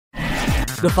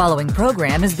The following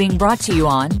program is being brought to you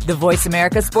on the Voice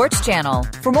America Sports Channel.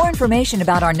 For more information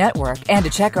about our network and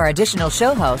to check our additional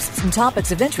show hosts and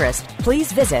topics of interest,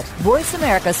 please visit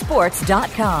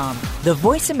voiceamericasports.com. The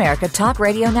Voice America Talk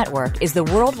Radio Network is the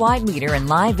worldwide leader in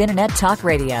live Internet talk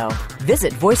radio.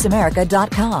 Visit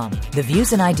voiceamerica.com. The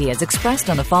views and ideas expressed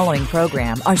on the following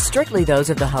program are strictly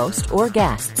those of the host or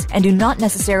guests and do not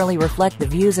necessarily reflect the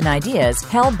views and ideas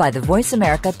held by the Voice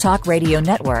America Talk Radio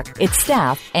Network, its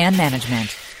staff, and management.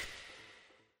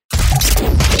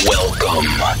 Welcome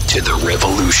to the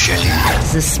revolution.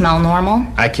 Does this smell normal?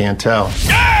 I can't tell.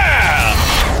 Yeah!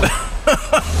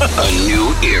 A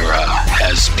new era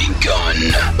has begun.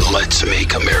 Let's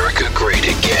make America great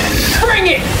again. Bring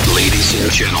it! Ladies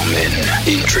and gentlemen,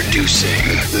 introducing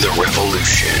The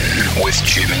Revolution with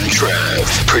Jim and Trav.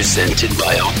 Presented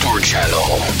by Outdoor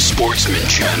Channel, Sportsman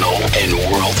Channel, and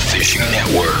World Fishing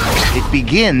Network. It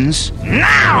begins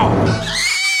now!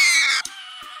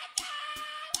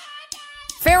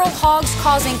 Feral hogs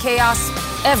causing chaos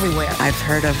everywhere. I've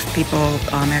heard of people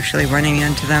actually running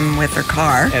into them with their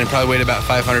car. And it probably weighed about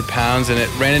 500 pounds, and it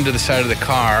ran into the side of the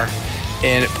car,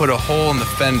 and it put a hole in the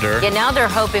fender. Yeah, now they're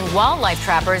hoping wildlife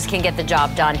trappers can get the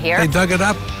job done here. They dug it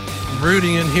up,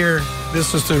 rooting in here.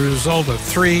 This is the result of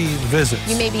 3 visits.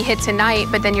 You may be hit tonight,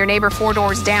 but then your neighbor 4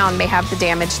 doors down may have the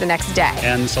damage the next day.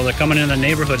 And so they're coming in the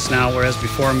neighborhoods now, whereas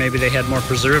before maybe they had more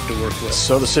preserve to work with.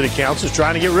 So the city council is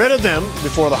trying to get rid of them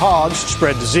before the hogs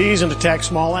spread disease and attack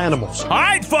small animals. All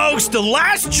right, folks, the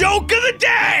last joke of the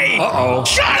day. Uh-oh.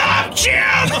 Shut up,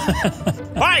 Jim!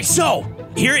 All right, so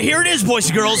here it is, boys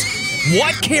and girls.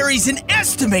 What carries an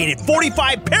estimated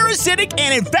 45 parasitic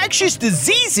and infectious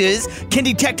diseases, can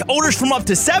detect odors from up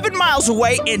to 7 miles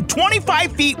away and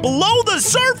 25 feet below the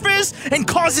surface, and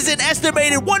causes an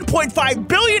estimated $1.5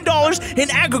 billion in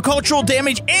agricultural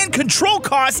damage and control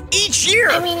costs each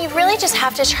year? I mean, you really just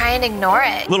have to try and ignore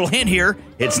it. Little hint here,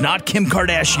 it's not Kim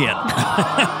Kardashian.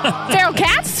 Feral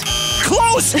cats?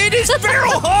 Close! It is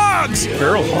feral hogs!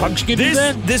 Feral hogs can do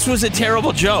that? This was a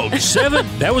terrible joke. 7?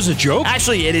 That was a joke?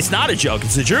 Actually, it is not a joke.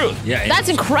 It's the truth. Yeah, that's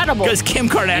incredible. Because Kim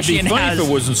Kardashian It'd be funny has... if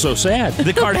it wasn't so sad.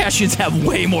 The Kardashians have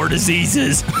way more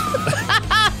diseases.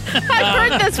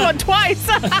 I've heard this one twice.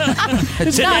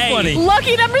 It's not funny.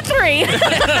 Lucky number 3.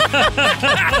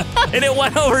 And it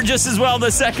went over just as well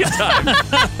the second time.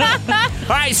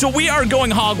 All right, so we are going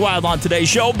hog wild on today's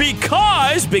show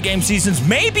because big game seasons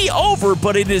may be over,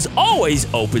 but it is always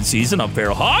open season on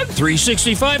feral hog.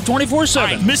 365, 24/7. All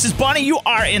right, Mrs. Bunny, you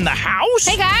are in the house.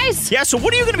 Hey, guys. Yeah, so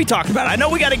what are you going to be talking about? I know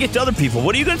we got to get to other people.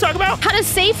 What are you going to talk about? How to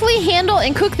safely handle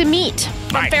and cook the meat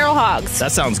from feral hogs.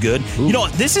 That sounds good. Ooh. You know,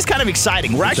 this is kind of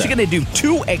exciting. We're actually going to do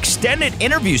 2 extended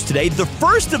interviews today. The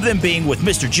first of them being with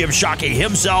Mr. Jim Shockey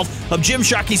himself of Jim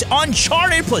Shockey's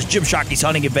Uncharted plus Jim Shockey's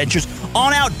Hunting Adventures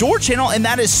on Outdoor Channel, and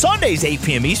that is Sundays, 8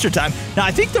 p.m. Eastern Time. Now,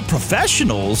 I think the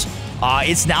professionals...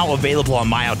 it's now available on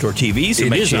My Outdoor TV. So it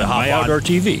make is sure you on hop My Outdoor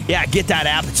TV. Yeah, get that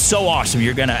app. It's so awesome.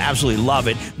 You're going to absolutely love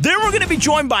it. Then we're going to be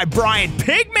joined by Brian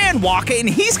Pigman Walker, and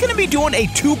he's going to be doing a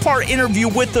 2-part interview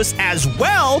with us as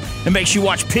well. And make sure you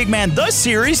watch Pigman The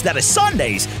Series. That is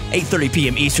Sundays, 8:30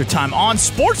 p.m. Eastern Time on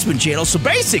Sportsman Channel. So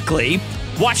basically,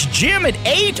 watch Jim at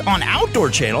 8 on Outdoor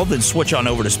Channel, then switch on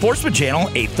over to Sportsman Channel,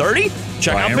 8:30.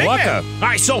 Check out Pigman. Walker. All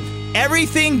right, so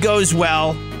everything goes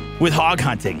well with hog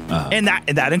hunting, and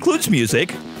that includes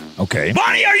music. Okay.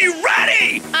 Bonnie, are you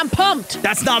ready? I'm pumped.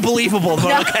 That's not believable,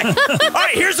 but okay. All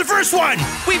right, here's the first one.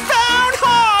 We found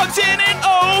hogs in an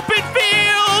open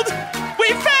field. We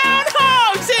found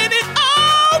hogs in an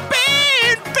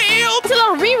open field. It's a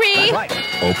little Riri. Right.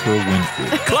 Oprah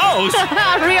Winfrey. Close.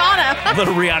 Rihanna. A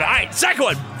little Rihanna. All right, second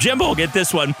one. Jimbo, get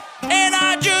this one. And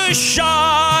I just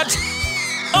shot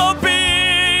a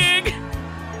big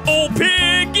old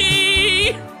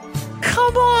piggy.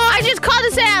 Come on. I just called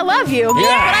to say I love you. Yeah.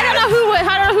 But I don't know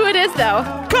who it is, though.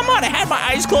 Come on, I had my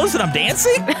eyes closed and I'm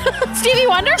dancing. Stevie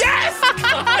Wonder? Yes!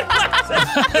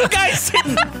 You guys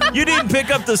didn't pick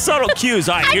up the subtle cues.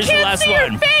 All right, here's the last one. I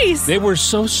can't see your face. They were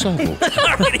so subtle.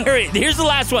 All right, here's the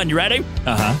last one. You ready?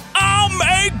 Uh-huh. I'll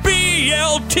make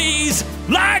BLTs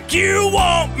like you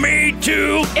want me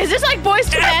to. Is this like Boys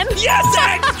to Men? Yes,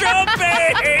 extra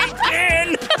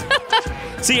bacon.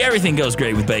 See, everything goes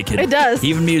great with bacon. It does.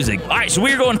 Even music. All right, so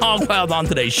we're going hog wild on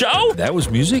today's show. That was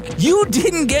music? You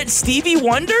didn't get Stevie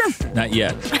Wonder? Not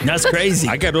yet. That's crazy.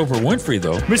 I got Oprah Winfrey,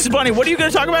 though. Mrs. Bunny, what are you going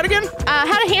to talk about again?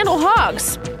 How to handle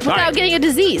hogs without getting a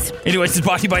disease. Anyways, it's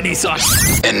brought to you by Nissan.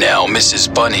 And now Mrs.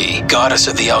 Bunny, goddess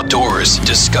of the outdoors,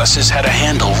 discusses how to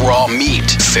handle raw meat,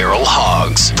 feral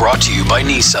hogs. Brought to you by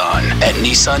Nissan at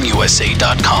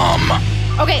nissanusa.com.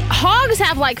 Okay, hogs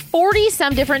have like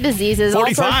 40-some different diseases.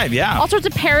 45, yeah. All sorts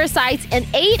of parasites, and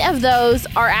 8 of those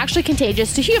are actually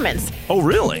contagious to humans. Oh,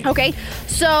 really? Okay,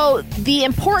 so the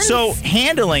importance... So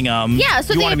handling them,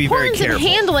 so you the want to be very importance of careful.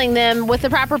 handling them with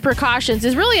the proper precautions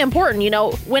is really important,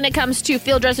 when it comes to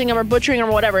field dressing them or butchering them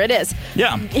or whatever it is.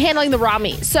 Yeah. Handling the raw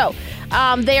meat. So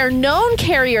they are known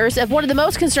carriers of one of the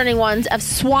most concerning ones of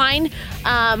swine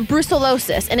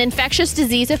brucellosis, an infectious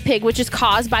disease of pig which is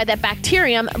caused by that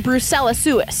bacterium Brucella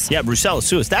suis. Yeah, Brucella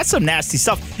suis. That's some nasty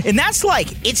stuff. And that's like,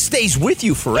 it stays with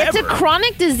you forever. It's a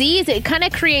chronic disease. It kind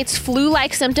of creates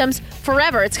flu-like symptoms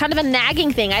forever. It's kind of a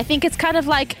nagging thing. I think it's kind of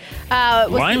like...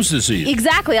 Lyme's disease.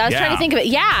 Exactly. I was trying to think of it.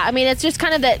 Yeah. I mean, it's just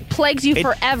kind of that plagues you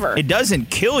forever. It doesn't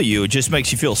kill you. It just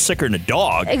makes you feel sicker than a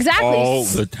dog. Exactly. All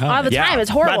the time. All the time.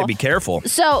 It's horrible. Got to be careful.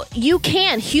 So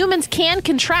humans can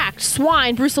contract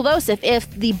swine brucellosis if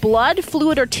the blood,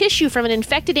 fluid, or tissue from an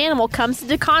infected animal comes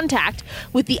into contact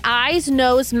with the eyes,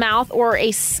 nose, mouth, or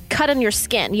a cut on your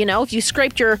skin. If you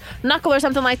scraped your knuckle or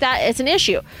something like that, it's an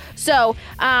issue. So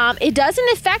it doesn't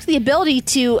affect the ability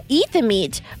to eat the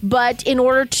meat, but in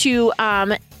order to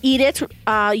eat it,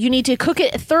 you need to cook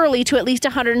it thoroughly to at least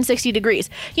 160 degrees.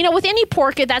 With any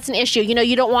pork, that's an issue.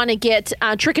 You don't want to get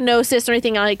trichinosis or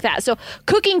anything like that. So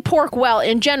cooking pork well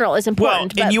in general is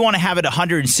important. Well, and you want to have it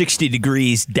 160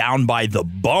 degrees down by the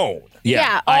bone.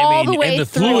 Yeah, all the way and the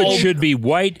through. fluid should be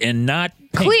white and not pink.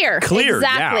 Clear,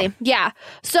 exactly. Yeah.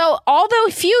 So although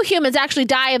few humans actually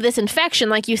die of this infection,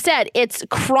 like you said, it's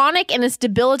chronic and it's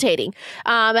debilitating.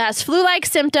 It has flu-like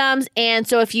symptoms, and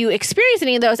so if you experience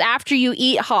any of those after you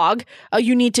eat hog,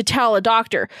 you need to tell a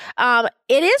doctor.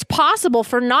 It is possible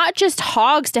for not just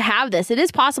hogs to have this. It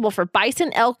is possible for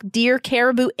bison, elk, deer,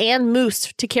 caribou, and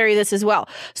moose to carry this as well.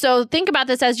 So think about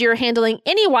this as you're handling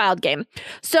any wild game.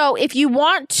 So if you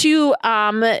want to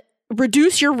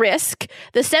reduce your risk,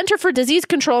 the Center for Disease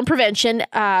Control and Prevention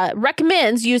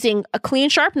recommends using clean,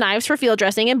 sharp knives for field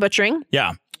dressing and butchering.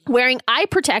 Yeah. Wearing eye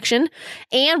protection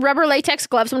and rubber latex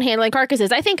gloves when handling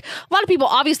carcasses. I think a lot of people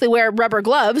obviously wear rubber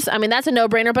gloves. I mean, that's a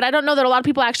no-brainer, but I don't know that a lot of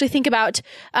people actually think about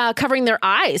covering their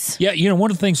eyes. Yeah,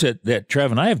 one of the things that Trav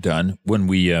and I have done when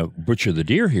we butcher the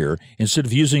deer here, instead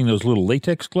of using those little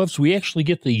latex gloves, we actually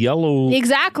get the yellow...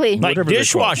 Exactly. Like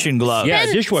dishwashing gloves.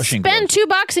 Dishwashing gloves. Spend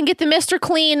 $2 and get the Mr.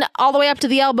 Clean all the way up to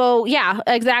the elbow. Yeah,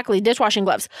 exactly. Dishwashing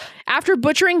gloves. After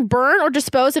butchering, burn or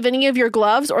dispose of any of your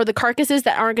gloves or the carcasses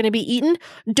that aren't going to be eaten.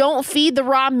 Don't feed the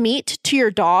raw meat to your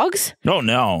dogs. Oh,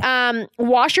 no.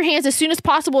 Wash your hands as soon as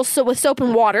possible with soap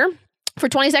and water for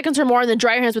 20 seconds or more, and then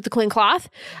dry your hands with a clean cloth.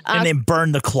 And then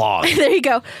burn the cloth. There you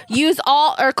go.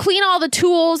 Clean all the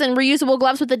tools and reusable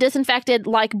gloves with the disinfected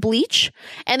like bleach.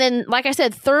 And then, like I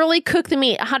said, thoroughly cook the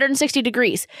meat 160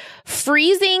 degrees.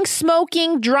 Freezing,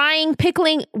 smoking, drying,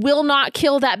 pickling will not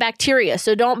kill that bacteria.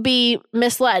 So don't be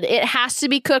misled. It has to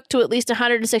be cooked to at least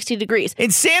 160 degrees.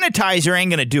 And sanitizer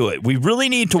ain't going to do it. We really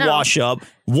need to wash up.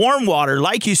 Warm water,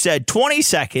 like you said, 20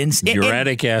 seconds.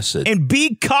 Uric acid. And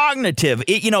be cognitive.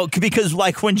 Because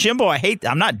like when Jimbo,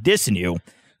 I'm not dissing you,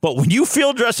 but when you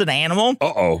field dress an animal,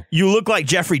 you look like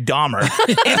Jeffrey Dahmer.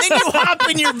 And then you hop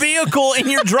in your vehicle and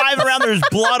you're driving around, there's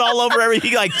blood all over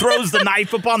everything. He like throws the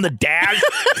knife up on the dash.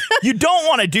 You don't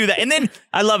want to do that. And then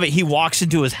I love it. He walks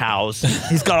into his house.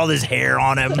 He's got all this hair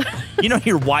on him.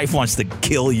 Your wife wants to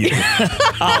kill you.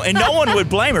 And no one would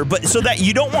blame her. But so that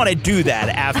you don't want to do that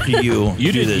after you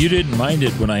do this. You didn't mind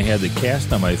it when I had the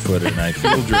cast on my foot and I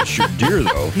field dressed your deer,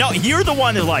 though. No, you're the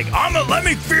one that's like, let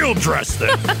me field dress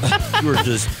them. You were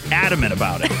just adamant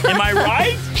about it. Am I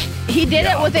right? He did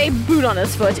it with a boot on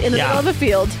his foot in the middle of a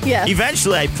field. Yes.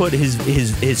 Eventually, I put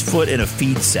his foot in a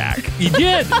feed sack. You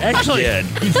did, actually. I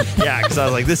did. Yeah, because I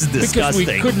was like, this is disgusting.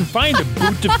 Because we couldn't find a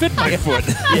boot to fit my foot.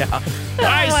 Yeah. All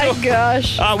right,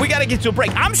 gosh. We got to get to a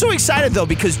break. I'm so excited, though,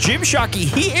 because Jim Shockey,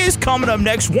 he is coming up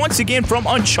next once again from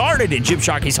Uncharted in Jim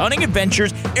Shockey's Hunting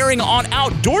Adventures, airing on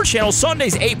Outdoor Channel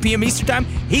Sundays, 8 p.m. Eastern Time.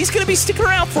 He's going to be sticking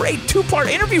around for a 2-part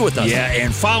interview with us. Yeah,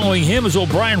 and following him is old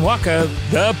Brian Waka,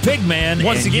 the Pigman.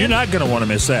 Once again, you're not going to want to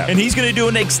miss that. And he's going to do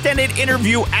an extended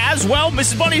interview as well.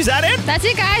 Mrs. Bunny, is that it? That's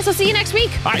it, guys. I'll see you next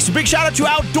week. All right, so big shout out to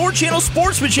Outdoor Channel,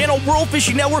 Sportsman Channel, World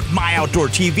Fishing Network, My Outdoor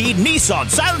TV, Nissan,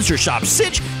 Silencer Shop,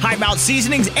 Sitch, High Mount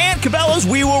Seasonings, and Cabela's.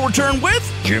 We will return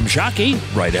with Jim Shockey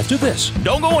right after this.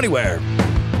 Don't go anywhere.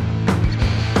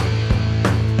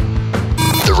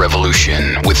 The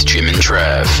Revolution with Jim and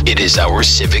Trav. It is our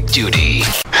civic duty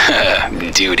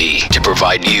duty to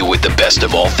provide you with the best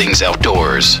of all things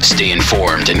outdoors. Stay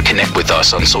informed and connect with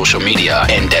us on social media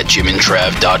and at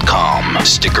jimandtrav.com.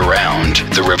 Stick around.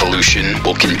 The revolution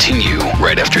will continue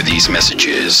right after these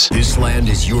messages. This land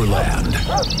is your land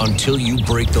until you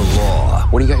break the law.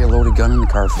 What do you got your loaded gun in the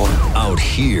car for? Out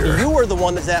here, you were the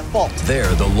one that's at fault.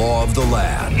 They're the law of the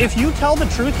land. If you tell the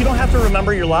truth, you don't have to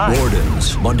remember your lies.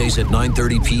 Wardens, Mondays at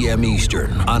 9:30 p.m.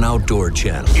 Eastern on Outdoor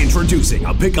Channel. Introducing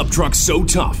a pickup truck so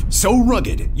tough, so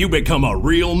rugged, you become a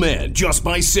real man just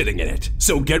by sitting in it.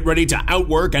 So get ready to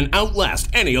outwork and outlast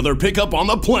any other pickup on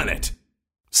the planet.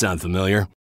 Sound familiar?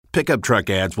 Pickup truck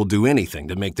ads will do anything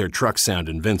to make their truck sound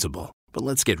invincible. But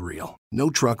let's get real. No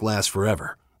truck lasts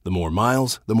forever. The more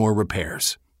miles, the more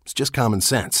repairs. It's just common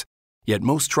sense. Yet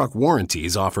most truck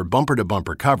warranties offer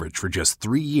bumper-to-bumper coverage for just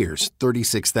 3 years,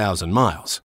 36,000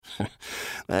 miles.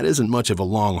 That isn't much of a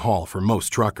long haul for most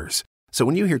truckers. So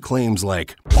when you hear claims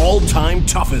like, all-time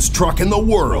toughest truck in the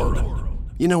world,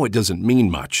 you know it doesn't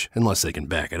mean much unless they can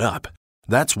back it up.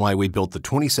 That's why we built the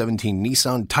 2017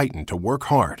 Nissan Titan to work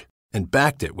hard and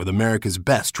backed it with America's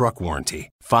best truck warranty.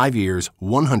 5 years,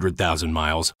 100,000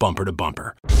 miles, bumper to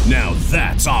bumper. Now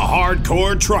that's a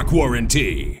hardcore truck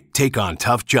warranty. Take on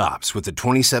tough jobs with the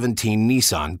 2017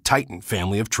 Nissan Titan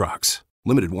family of trucks.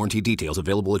 Limited warranty details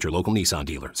available at your local Nissan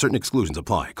dealer. Certain exclusions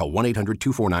apply. Call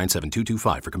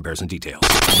 1-800-249-7225 for comparison details.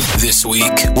 This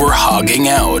week, we're hogging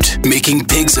out, making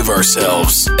pigs of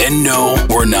ourselves. And no,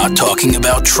 we're not talking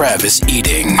about Travis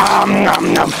eating.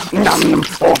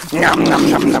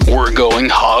 We're going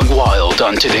hog wild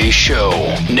on today's show.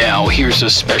 Now, here's a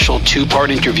special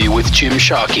 2-part interview with Jim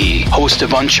Shockey, host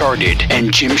of Uncharted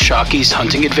and Jim Shockey's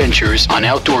Hunting Adventures on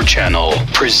Outdoor Channel.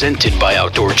 Presented by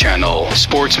Outdoor Channel,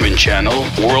 Sportsman Channel,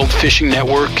 World Fishing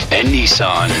Network, and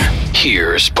Nissan.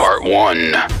 Here's part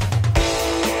 1.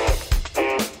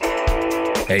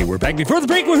 Hey, we're back. Before the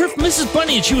break, we heard from Mrs.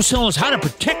 Bunny, and she was telling us how to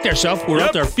protect ourselves. We're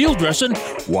out there field dressing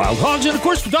wild hogs, and of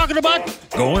course, we're talking about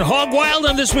going hog wild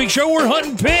on this week's show. We're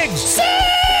hunting pigs.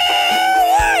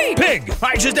 Pig. All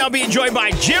right, just now being joined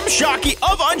by Jim Shockey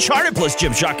of Uncharted, plus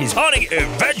Jim Shockey's Hunting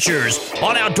Adventures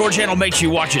on Outdoor Channel. Make sure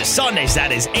you watch it Sundays.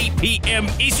 That is 8 p.m.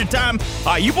 Eastern Time.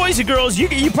 You boys and girls,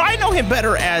 you probably know him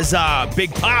better as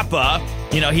Big Papa.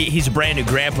 You know, he's a brand new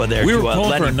grandpa there. We were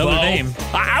pulling for another name.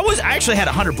 I actually had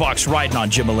 $100 riding on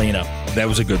Jimalina. That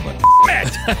was a good one.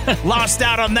 Lost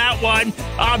out on that one.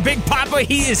 Big Papa,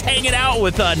 he is hanging out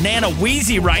with Nana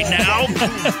Wheezy right now.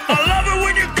 I love it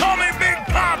when you call me Big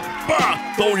Papa.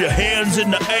 Throw your hands in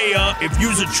the air if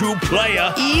you's a true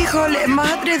player. Híjole,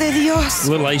 madre de Dios.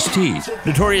 Little iced tea.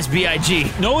 Notorious B.I.G.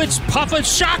 No, it's Papa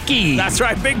Shockey. That's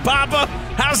right, Big Papa.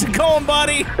 How's it going,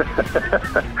 buddy?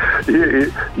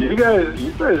 you guys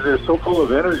are so full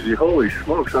of energy. Holy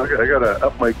smokes. I got to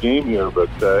up my game here, but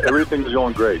everything's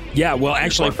going great. Yeah, well,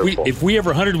 actually, if we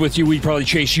ever hunted with you, we'd probably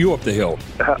chase you up the hill.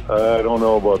 I don't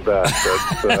know about that.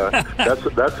 That's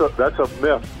a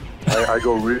myth. I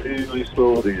go really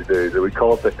slow these days. We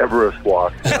call it the Everest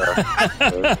walk.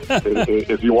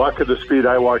 If you walk at the speed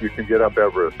I walk, you can get up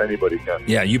Everest. Anybody can.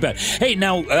 Yeah, you bet. Hey,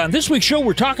 now, on this week's show,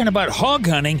 we're talking about hog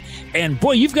hunting. And,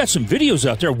 boy, you've got some videos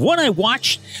out there. One I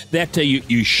watched that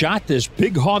you shot this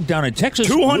big hog down in Texas.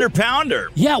 200-pounder.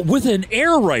 Yeah, with an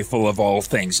air rifle, of all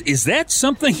things. Is that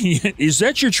something? Is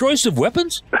that your choice of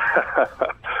weapons?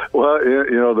 Well,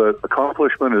 you know, the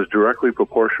accomplishment is directly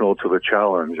proportional to the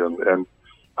challenge. And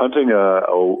hunting a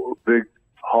big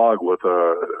hog with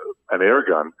an air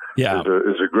gun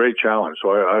is a great challenge. So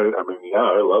I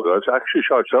love it. I've actually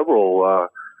shot several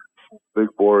big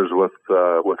boars with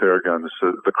air guns,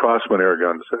 the Crossman air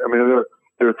guns. I mean,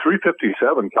 they're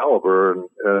 357 caliber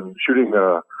and shooting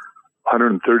a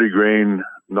 130 grain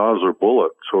nozzler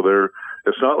bullet. So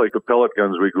it's not like the pellet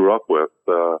guns we grew up with.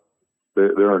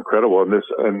 They're incredible.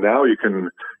 And now you can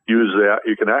use that.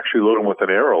 You can actually load them with an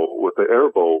arrow, with the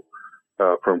air bow.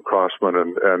 From Crossman,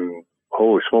 and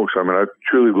holy smokes, I mean, I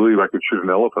truly believe I could shoot an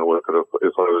elephant with it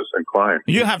if I was inclined.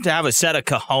 You have to have a set of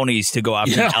cojones to go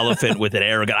after an elephant with an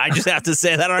air gun. I just have to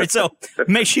say that. All right, so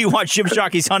make sure you watch Jim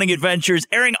Shockey's Hunting Adventures,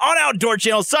 airing on Outdoor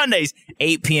Channel Sundays,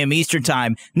 8 p.m. Eastern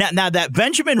Time. Now that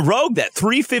Benjamin Rogue, that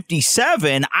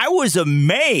 357, I was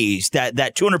amazed that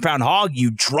 200-pound hog you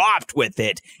dropped with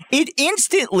it. It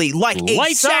instantly, like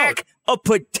a sack of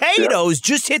potatoes,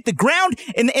 just hit the ground.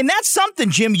 And that's something,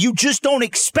 Jim, you just don't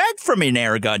expect from an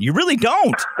air gun. You really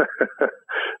don't.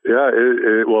 Yeah.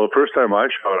 Well, the first time I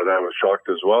shot it, I was shocked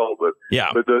as well. But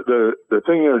the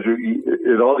thing is,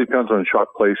 it all depends on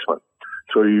shot placement.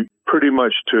 So you pretty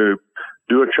much, to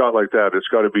do a shot like that, it's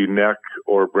got to be neck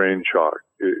or brain shot.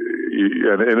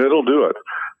 And it'll do it.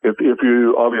 If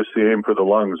you obviously aim for the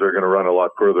lungs, they're going to run a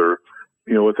lot further.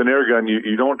 with an air gun,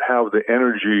 you don't have the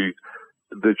energy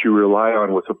that you rely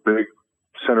on with a big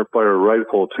center fire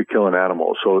rifle to kill an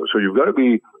animal. So you've got to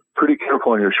be pretty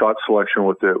careful in your shot selection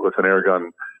with an air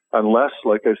gun, unless,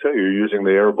 like I say, you're using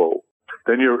the air bow.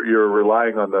 Then you're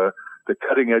relying on the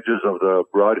cutting edges of the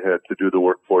broadhead to do the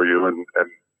work for you, and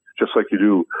just like you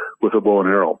do with a bow and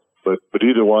arrow. But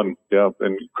either one,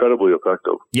 incredibly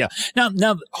effective. Yeah.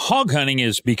 Now, hog hunting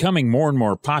is becoming more and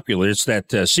more popular. It's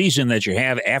that season that you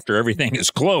have after everything is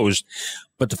closed.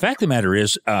 But the fact of the matter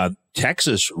is,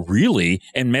 Texas really,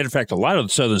 and matter of fact, a lot of the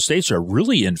southern states are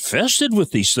really infested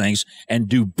with these things and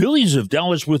do billions of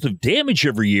dollars worth of damage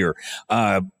every year. We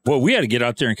ought to get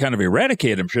out there and kind of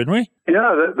eradicate them, shouldn't we?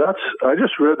 Yeah, I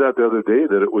just read that the other day,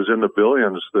 that it was in the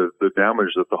billions, the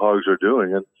damage that the hogs are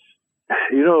doing. And,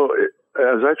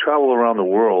 as I travel around the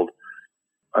world,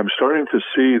 I'm starting to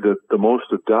see that the most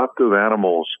adaptive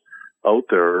animals out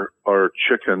there are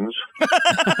chickens,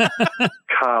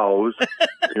 cows,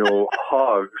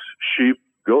 hogs, sheep,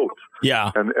 goats.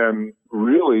 Yeah. And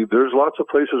really, there's lots of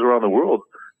places around the world.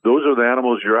 Those are the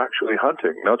animals you're actually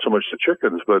hunting, not so much the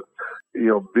chickens, but,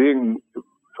 being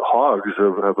hogs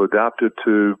have adapted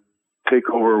to take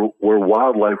over where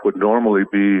wildlife would normally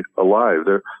be alive.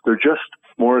 They're just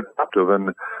more adaptive,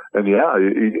 and yeah,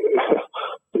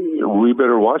 we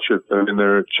better watch it. I mean,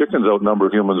 their chickens outnumber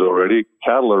humans already.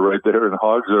 Cattle are right there, and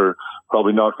hogs are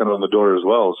probably knocking on the door as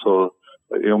well. So,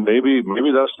 maybe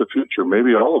that's the future.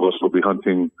 Maybe all of us will be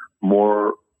hunting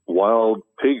more wild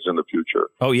pigs in the future.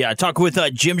 Oh, yeah. Talk with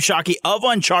Jim Shockey of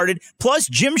Uncharted, plus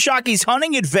Jim Shockey's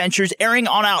Hunting Adventures airing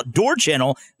on Outdoor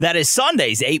Channel. That is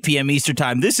Sundays, 8 p.m. Eastern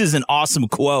Time. This is an awesome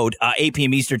quote, 8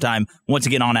 p.m. Eastern Time, once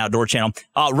again on Outdoor Channel.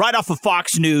 Right off of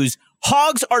Fox News,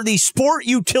 hogs are the sport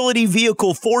utility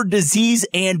vehicle for disease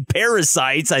and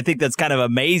parasites. I think that's kind of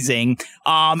amazing.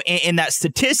 And that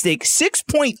statistic,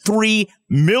 6.3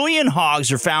 million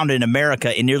hogs are found in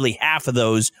America, and nearly half of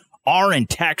those are in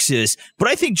Texas. But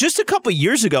I think just a couple of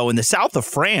years ago in the south of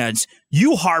France,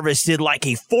 you harvested like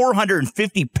a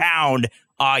 450-pound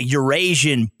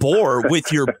Eurasian boar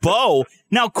with your bow.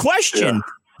 Now, question,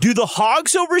 do the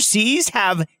hogs overseas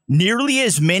have nearly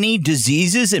as many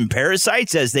diseases and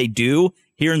parasites as they do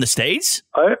here in the States?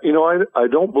 I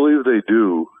don't believe they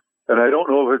do. And I don't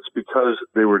know if it's because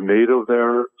they were native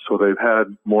there, so they've had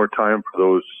more time for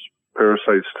those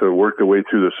parasites to work their way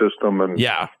through the system and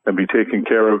be taken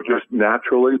care of just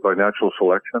naturally by natural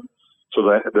selection. So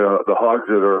that the hogs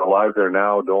that are alive there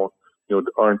now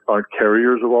aren't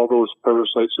carriers of all those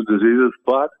parasites and diseases.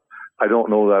 But I don't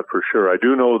know that for sure. I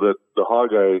do know that the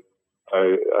hog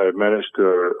I managed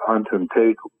to hunt and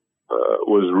take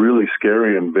was really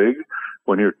scary and big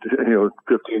when you're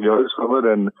 15 yards from it,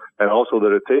 and also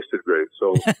that it tasted great.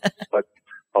 So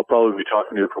I'll probably be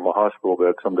talking to you from a hospital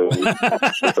bed someday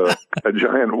with a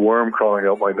giant worm crawling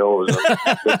out my nose.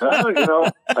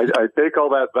 I take all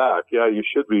that back. Yeah, you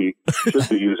should be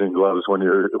using gloves when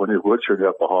you're butchering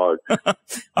up a hog.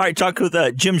 All right, talk with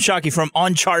Jim Shockey from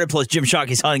Uncharted, plus Jim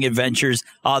Shockey's Hunting Adventures.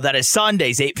 That is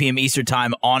Sundays, 8 p.m. Eastern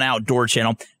Time on Outdoor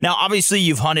Channel. Now, obviously,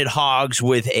 you've hunted hogs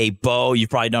with a bow. You've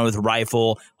probably done it with a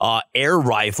rifle, air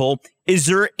rifle. Is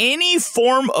there any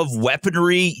form of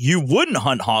weaponry you wouldn't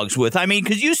hunt hogs with? I mean,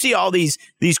 because you see all these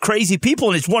crazy people,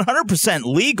 and it's 100%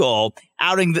 legal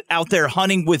out there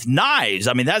hunting with knives.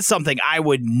 I mean, that's something I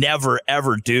would never,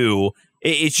 ever do.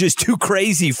 It's just too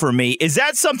crazy for me. Is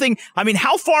that something, I mean,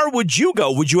 how far would you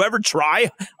go? Would you ever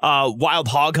try wild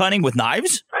hog hunting with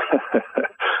knives?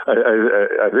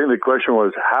 I think the question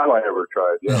was, have I ever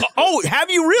tried? Yeah. Oh, have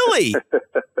you really?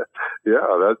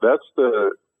 Yeah, that's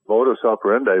the modus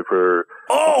operandi for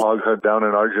hog hunt down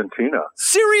in Argentina.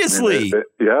 Seriously?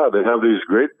 They have these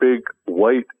great big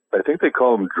white, I think they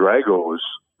call them dragos.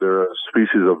 They're a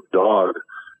species of dog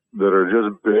that are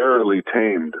just barely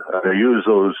tamed. And they use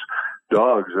those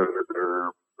dogs,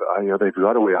 they've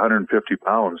got to weigh 150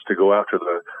 pounds to go after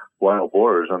the wild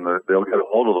boars, and they'll get a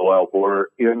hold of the wild boar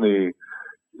in the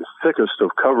thickest of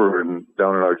cover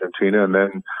down in Argentina, and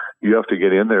then you have to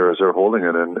get in there as they're holding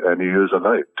it, and you use a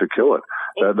knife to kill it.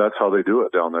 That's how they do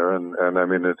it down there, and I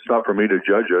mean, it's not for me to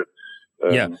judge it,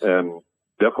 and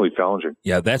definitely challenging.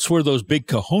 Yeah, that's where those big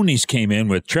cojones came in,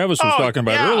 what Travis was talking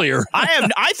about earlier.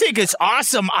 I think it's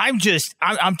awesome. I'm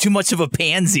too much of a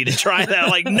pansy to try that.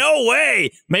 Like, no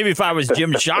way. Maybe if I was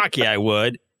Jim Shockey, I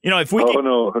would. If we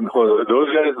no,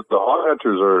 those guys, the hog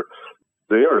hunters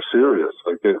they are serious.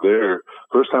 Like they're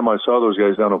first time I saw those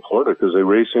guys down in Florida, because they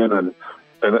race in and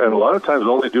a lot of times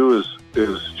all they do is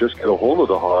just get a hold of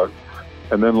the hog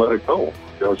and then let it go.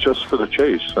 It's just for the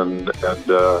chase. And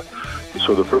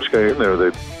so the first guy in there,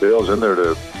 they bails in there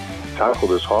to tackle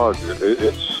this hog.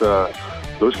 It's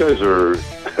those guys are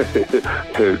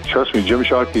Trust me, Jim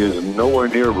Shockey is nowhere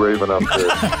near brave enough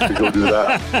to go do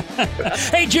that.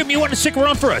 Hey, Jim, you want to stick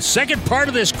around for a second part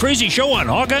of this crazy show on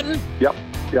hog hunting? Yep,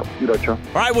 you betcha. All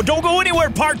right, well, don't go anywhere.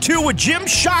 Part 2 with Jim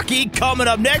Shockey coming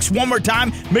up next. One more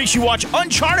time, make sure you watch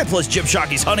Uncharted plus Jim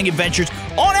Shockey's Hunting Adventures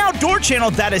on Outdoor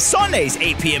Channel. That is Sundays,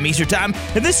 8 p.m. Eastern Time.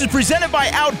 And this is presented by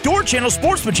Outdoor Channel,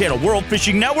 Sportsman Channel, World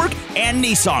Fishing Network, and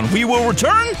Nissan. We will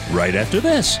return right after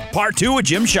this. Part 2 with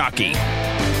Jim Shockey.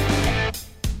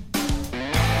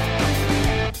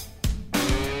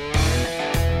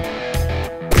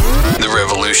 The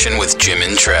Revolution with Jim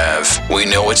and Trav. We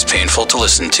know it's painful to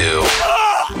listen to,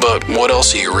 but what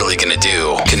else are you really going to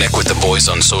do? Connect with the boys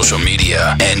on social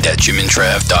media and at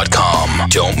jimandtrav.com.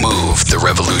 Don't move. The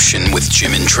Revolution with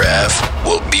Jim and Trav.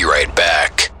 We'll be right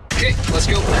back. Okay, let's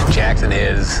go. Jackson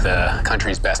is the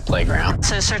country's best playground.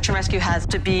 So search and rescue has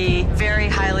to be very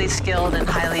highly skilled and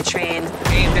highly trained.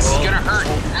 Hey, this is going to hurt.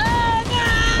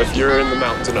 If you're in the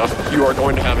mountains enough, you are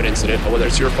going to have an incident, whether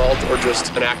it's your fault or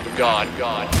just an act of God.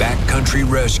 Backcountry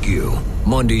Rescue,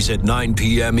 Mondays at 9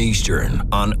 p.m. Eastern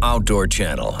on Outdoor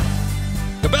Channel.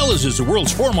 Cabela's is the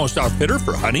world's foremost outfitter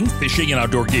for hunting, fishing, and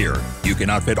outdoor gear. You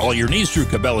can outfit all your needs through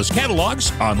Cabela's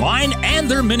catalogs, online, and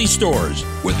their mini stores.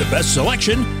 With the best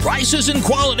selection, prices, and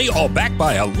quality, all backed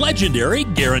by a legendary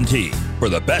guarantee. For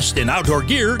the best in outdoor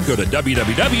gear, go to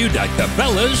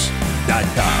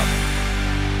www.cabela's.com.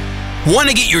 Want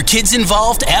to get your kids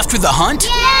involved after the hunt?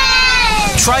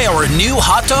 Yeah! Try our new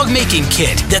hot dog making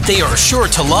kit that they are sure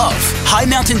to love. High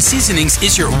Mountain Seasonings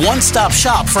is your one-stop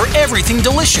shop for everything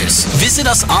delicious. Visit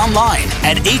us online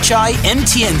at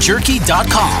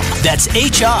himtnjerky.com. That's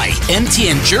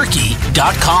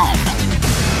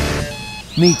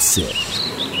himtnjerky.com. Meet Sid.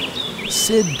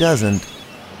 Sid doesn't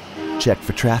check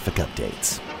for traffic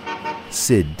updates.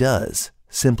 Sid does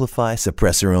simplify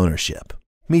suppressor ownership.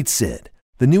 Meet Sid,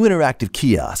 the new interactive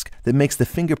kiosk that makes the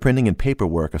fingerprinting and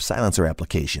paperwork of silencer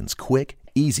applications quick,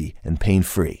 easy, and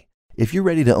pain-free. If you're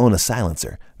ready to own a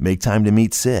silencer, make time to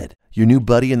meet Sid, your new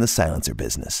buddy in the silencer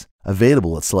business.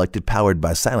 Available at selected Powered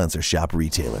by Silencer shop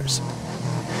retailers.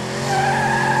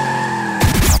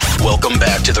 Welcome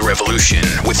back to The Revolution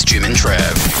with Jim and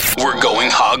Trav. We're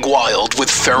going hog wild with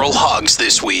feral hogs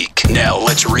this week. Now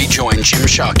let's rejoin Jim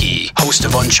Shockey, host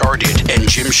of Uncharted and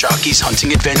Jim Shockey's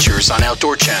Hunting Adventures on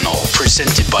Outdoor Channel,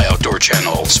 presented by Outdoor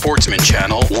Channel, Sportsman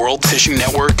Channel, World Fishing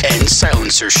Network, and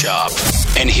Silencer Shop.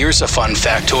 And here's a fun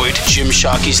factoid. Jim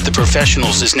Shockey's The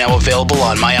Professionals is now available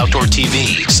on My Outdoor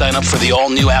TV. Sign up for the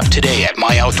all-new app today at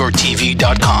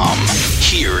myoutdoortv.com.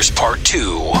 Here's part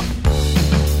 2.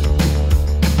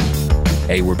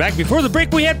 Hey, we're back. Before the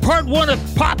break, we had part 1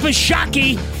 of Papa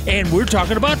Shockey, and we're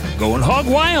talking about going hog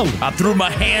wild. I threw my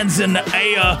hands in the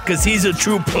air because he's a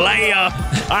true player.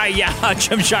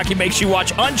 Jim Shockey makes you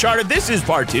watch Uncharted. This is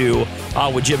part 2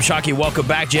 with Jim Shockey. Welcome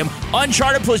back, Jim.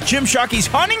 Uncharted plus Jim Shockey's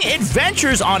Hunting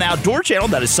Adventures on Outdoor Channel.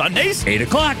 That is Sundays, 8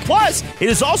 o'clock. Plus, it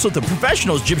is also The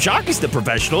Professionals. Jim Shockey's The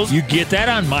Professionals. You get that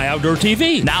on My Outdoor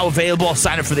TV. Now available.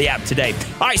 Sign up for the app today.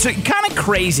 All right, so kind of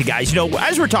crazy, guys. You know,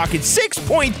 as we're talking,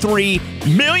 6.3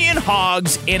 million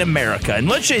hogs in America. And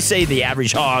let's just say the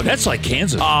average hog, that's like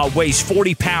Kansas, weighs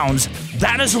 40 pounds.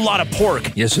 That is a lot of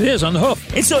pork. Yes, it is, on the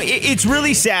hoof. And so it's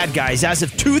really sad, guys. As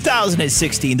of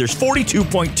 2016, there's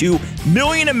 42.2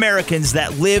 million Americans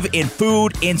that live in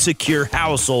food insecure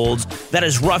households. That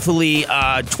is roughly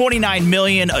 29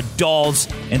 million adults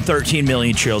and 13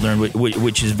 million children,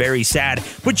 which is very sad.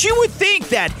 But you would think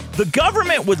that the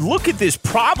government would look at this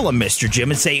problem, Mr.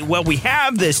 Jim, and say, well, we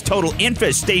have this total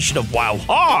infestation of wild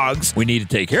hogs. We need to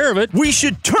take care of it. We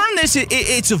should turn this,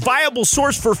 it's a viable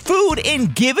source for food,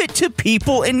 and give it to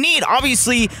people in need.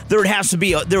 Obviously, there would have to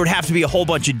be a whole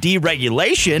bunch of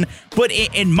deregulation, but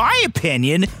in my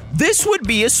opinion, this would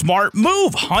be a smart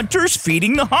move. Hunters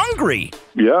feeding the hungry.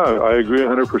 Yeah, I agree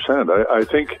 100%. I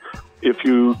think if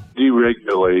you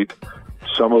deregulate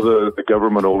some of the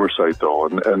government oversight, though,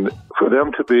 and for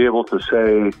them to be able to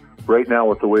say, right now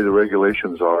with the way the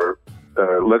regulations are,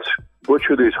 let's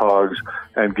butcher these hogs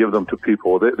and give them to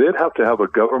people. They'd have to have a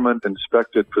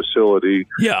government-inspected facility,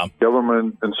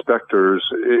 government inspectors.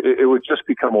 It would just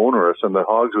become onerous, and the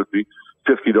hogs would be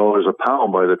 $50 a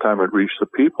pound by the time it reached the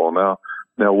people. Now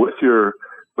with your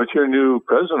new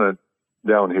president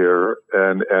down here,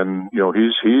 and you know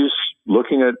he's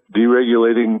looking at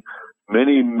deregulating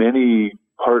many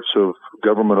parts of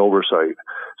government oversight.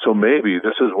 So maybe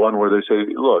this is one where they say,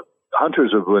 look,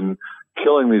 hunters have been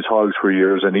killing these hogs for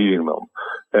years and eating them.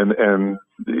 And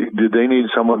did they need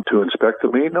someone to inspect the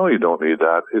meat? No, you don't need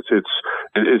that. It's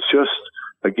just,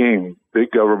 again,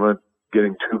 big government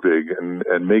getting too big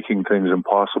and making things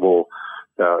impossible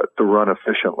to run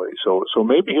efficiently. So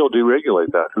maybe he'll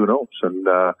deregulate that. Who knows?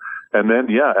 And then,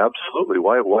 yeah, absolutely.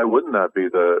 Why wouldn't that be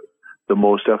the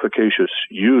most efficacious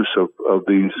use of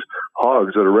these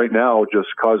hogs that are right now just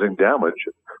causing damage?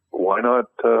 Why not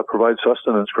provide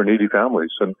sustenance for needy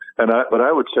families? But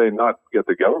I would say not get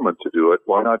the government to do it.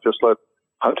 Why not just let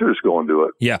hunters go and do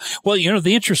it? Yeah. Well,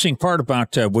 the interesting part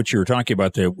about what you were talking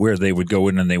about, where they would go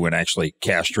in and they would actually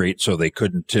castrate so they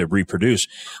couldn't reproduce.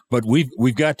 But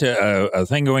we've got a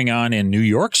thing going on in New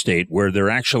York State where they're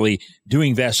actually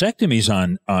doing vasectomies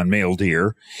on male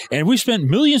deer, and we spent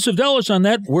millions of dollars on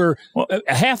that. Where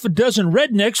a half a dozen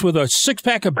rednecks with a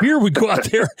 6-pack of beer would go out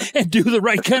there and do the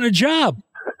right kind of job.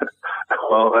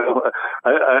 Well,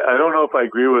 I don't know if I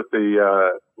agree with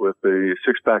the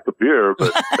 6-pack of beer,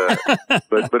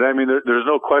 but I mean, there's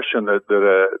no question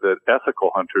that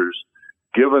ethical hunters,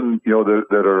 given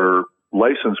that are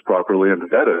licensed properly and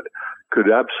vetted,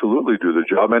 could absolutely do the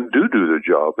job and do the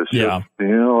job. It's just,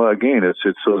 again,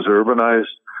 it's those urbanized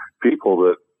people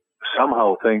that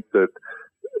somehow think that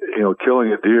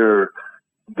killing a deer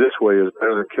this way is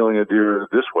better than killing a deer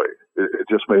this way. It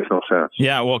just makes no sense.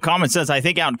 Yeah, well, common sense. I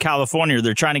think out in California,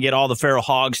 they're trying to get all the feral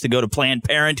hogs to go to Planned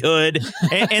Parenthood,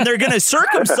 and they're going to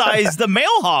circumcise the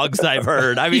male hogs, I've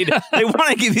heard. I mean, they want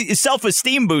to give you a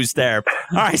self-esteem boost there.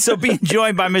 All right, so being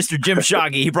joined by Mr. Jim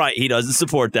Shockey, he doesn't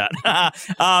support that.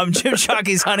 Jim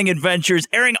Shockey's Hunting Adventures,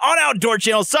 airing on Outdoor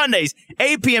Channel Sundays,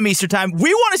 8 p.m. Eastern Time.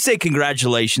 We want to say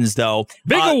congratulations, though.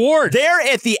 Big award. There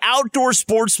at the Outdoor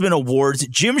Sportsman Awards,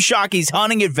 Jim Shockey's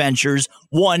Hunting Adventures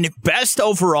won Best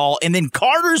Overall, and then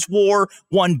Carter's War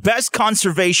won Best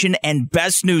Conservation and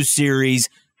Best New Series.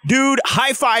 Dude,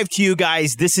 high five to you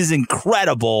guys. This is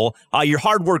incredible. Your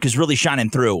hard work is really shining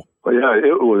through. Well, yeah,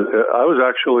 it was. I was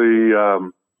actually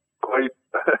quite.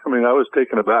 I mean, I was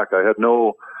taken aback. I had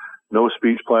no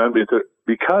speech plan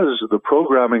because the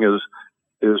programming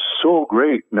is so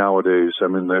great nowadays. I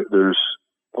mean, there's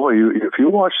if you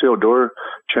watch the Outdoor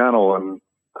Channel, and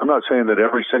I'm not saying that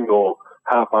every single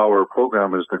half-hour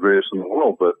program is the greatest in the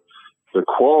world, but the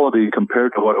quality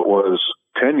compared to what it was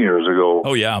 10 years ago.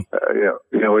 Oh, yeah. I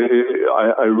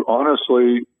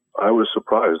honestly, I was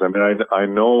surprised. I mean, I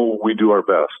know we do our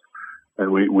best,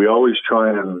 and we always try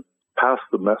and pass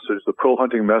the message, the pro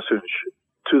hunting message,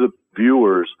 to the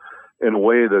viewers in a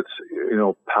way that's,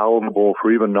 palatable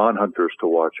for even non-hunters to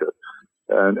watch it.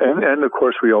 And of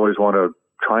course, we always want to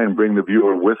try and bring the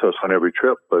viewer with us on every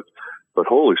trip, but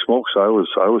holy smokes, I was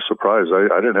surprised.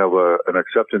 I didn't have an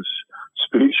acceptance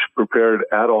speech prepared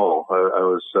at all. I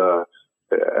was,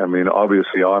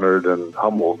 obviously honored and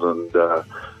humbled, and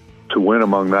to win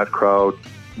among that crowd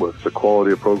with the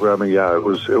quality of programming, yeah, it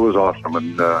was awesome.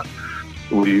 And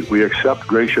we accept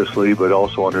graciously, but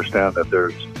also understand that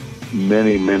there's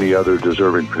many, many other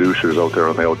deserving producers out there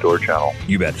on the Outdoor Channel.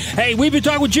 You bet. Hey, we've been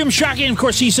talking with Jim Shockey, and of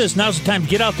course he says now's the time to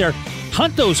get out there,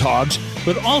 hunt those hogs,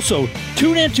 but also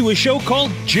tune into a show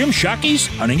called Jim Shockey's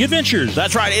Hunting Adventures.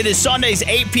 That's right. It is Sundays,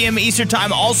 8 p.m. Eastern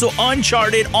Time, also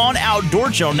Uncharted on Outdoor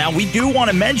Channel. Now, we do want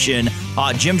to mention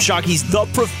Jim Shockey's The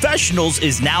Professionals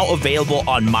is now available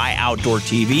on My Outdoor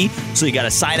TV, so you got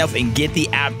to sign up and get the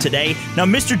app today. Now,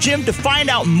 Mr. Jim, to find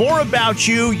out more about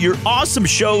you, your awesome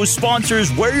shows,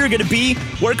 sponsors, where you're going to be,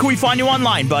 where can we find you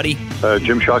online, buddy?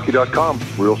 JimShockey.com.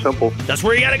 Real simple. That's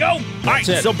where you got to go. All right,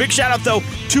 so big shout out, though,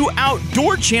 to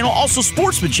Outdoor Channel, also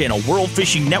Sportsman Channel, World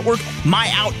Fishing Network, My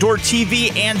Outdoor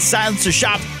TV, and Silencer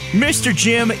Shop. Mr.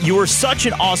 Jim, you are such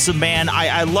an awesome man.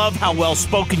 I love how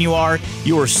well-spoken you are.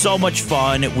 You are so much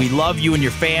fun. We love you and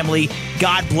your family.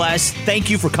 God bless. Thank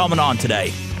you for coming on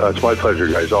today. It's my pleasure,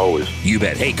 guys, always. You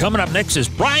bet. Hey, coming up next is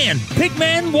Brian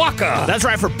Pigman Walker. That's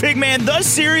right, for Pigman, the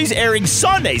series, airing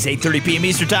Sundays, 8:30 p.m.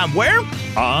 Eastern Time. Where?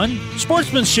 On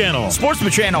Sportsman's Channel.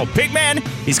 Sportsman Channel. Pigman,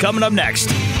 he's coming up next.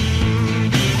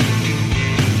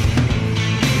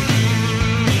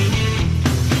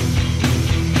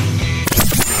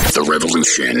 The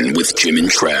Revolution with Jim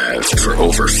and Trav. For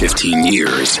over 15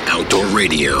 years, outdoor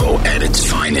radio at its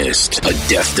finest. A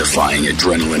death-defying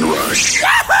adrenaline rush.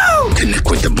 Yahoo!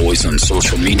 Connect with the boys on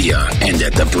social media and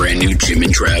at the brand new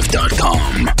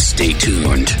jimandtrav.com. Stay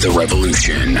tuned. The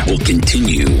Revolution will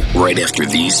continue right after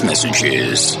these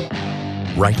messages.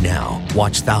 Right now,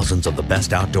 watch thousands of the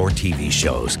best outdoor TV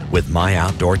shows with My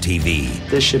Outdoor TV.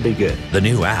 This should be good. The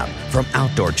new app from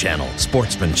Outdoor Channel,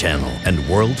 Sportsman Channel, and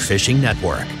World Fishing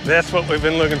Network. That's what we've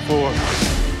been looking for.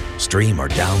 Stream or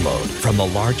download from the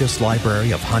largest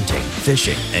library of hunting,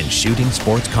 fishing, and shooting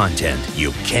sports content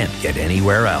you can't get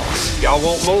anywhere else. Y'all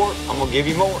want more? I'm going to give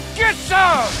you more. Get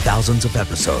some! Thousands of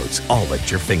episodes, all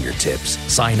at your fingertips.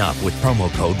 Sign up with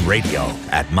promo code RADIO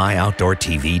at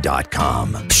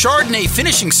myoutdoortv.com. Chardonnay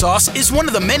finishing sauce is one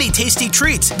of the many tasty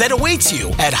treats that awaits you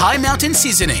at High Mountain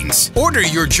Seasonings. Order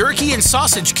your jerky and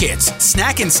sausage kits,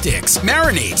 snack and sticks,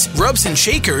 marinades, rubs and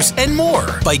shakers, and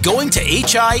more by going to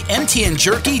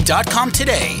himtnjerky.com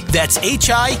today. That's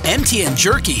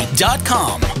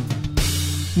himtnjerky.com.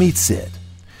 Meet Sid.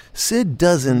 Sid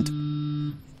doesn't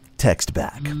text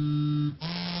back.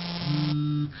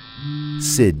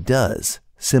 Sid does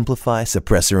simplify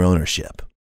suppressor ownership.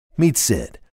 Meet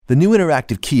Sid, the new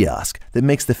interactive kiosk that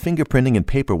makes the fingerprinting and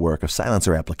paperwork of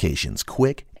silencer applications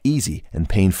quick, easy, and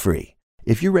pain-free.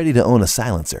 If you're ready to own a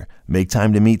silencer, make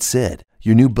time to meet Sid,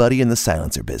 your new buddy in the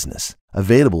silencer business.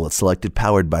 Available at selected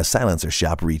Powered by Silencer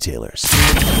shop retailers.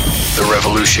 The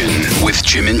Revolution with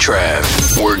Jim and Trav.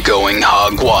 We're going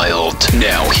hog wild.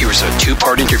 Now, here's a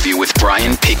 2-part interview with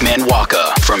Brian Pigman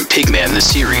Waka from Pigman the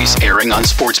Series, airing on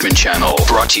Sportsman Channel.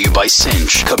 Brought to you by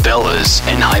Cinch, Cabela's,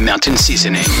 and High Mountain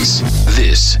Seasonings.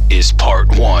 This is part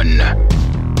 1.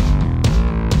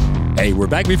 Hey, we're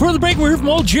back. Before the break, we heard from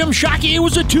old Jim Shockey. It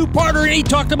was a 2-parter, and he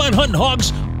talked about hunting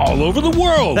hogs all over the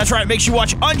world. That's right. Make sure you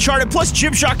watch Uncharted, plus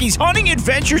Jim Shockey's Hunting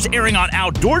Adventures, airing on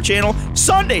Outdoor Channel,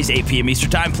 Sundays, 8 p.m. Eastern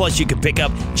Time. Plus, you can pick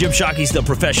up Jim Shockey's The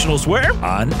Professionals where?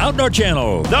 On Outdoor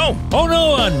Channel. No. Oh,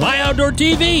 no, on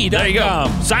myoutdoortv.com. There you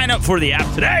go. Sign up for the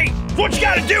app today. What you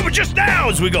got to do, but just now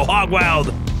as we go hog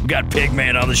wild. We got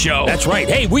Pigman on the show. That's right.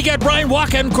 Hey, we got Brian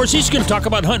Waka, and of course, he's going to talk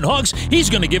about hunting hogs. He's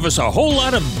going to give us a whole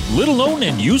lot of little-known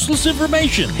and useless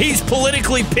information. He's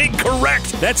politically pig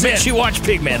correct. That's Make it. sure you watch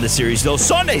Pigman the Series, though.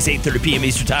 Sundays, 8:30 p.m.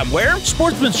 Eastern Time. Where?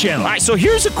 Sportsman's Channel. All right, so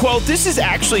here's a quote. This is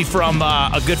actually from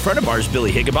a good friend of ours,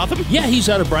 Billy Higginbotham. Yeah, he's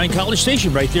out of Bryan College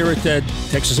Station right there at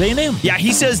Texas A&M. Yeah,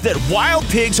 he says that wild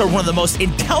pigs are one of the most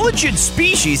intelligent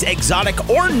species, exotic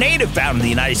or native, found in the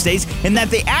United States, and that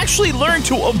they actually learn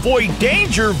to avoid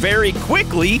danger very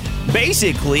quickly.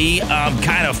 Basically,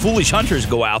 kind of foolish hunters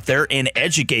go out there and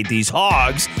educate these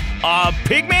hogs.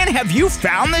 Pigman, have you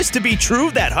found this to be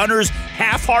true, that hunters'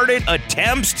 half-hearted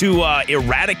attempts to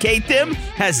eradicate them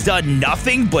has done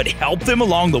nothing but help them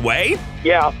along the way?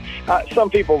 Yeah, some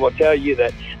people will tell you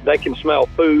that they can smell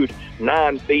food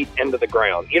 9 feet into the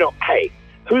ground. You know, hey,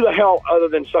 who the hell other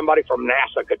than somebody from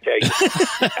NASA could tell you?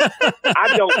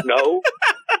 I don't know.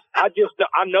 I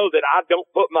know that I don't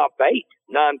put my bait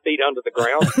 9 feet under the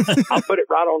ground. I put it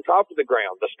right on top of the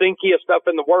ground, the stinkiest stuff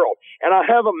in the world. And I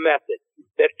have a method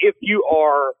that if you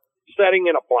are setting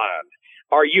in a blind,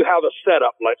 or you have a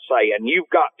setup, let's say, and you've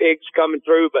got pigs coming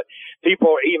through, but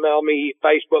people email me,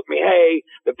 Facebook me, hey,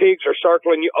 the pigs are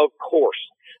circling you. Of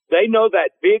course. They know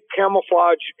that big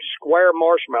camouflage square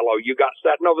marshmallow you got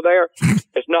sitting over there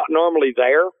is not normally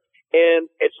there. And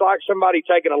it's like somebody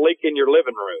taking a leak in your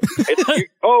living room. Hey,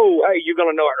 you're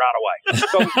going to know it right away.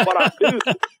 So what I do,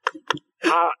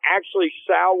 I actually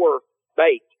sour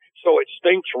bait so it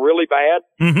stinks really bad.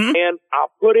 Mm-hmm. And I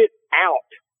put it out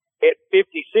at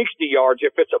 50, 60 yards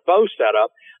if it's a bow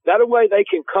setup. That way they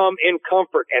can come in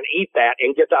comfort and eat that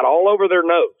and get that all over their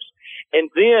nose. And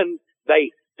then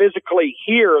they physically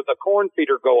hear the corn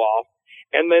feeder go off,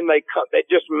 and then they come. It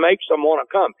just makes them want to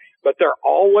come. But they're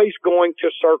always going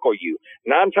to circle you.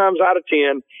 9 times out of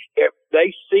 10, if they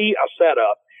see a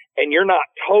setup and you're not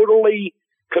totally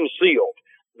concealed,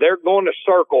 they're going to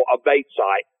circle a bait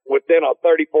site within a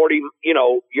 30, 40,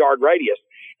 yard radius.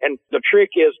 And the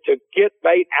trick is to get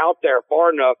bait out there far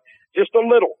enough, just a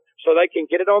little, so they can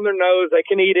get it on their nose, they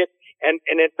can eat it, and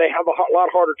they have a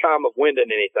lot harder time of winding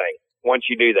anything once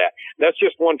you do that. That's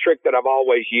just one trick that I've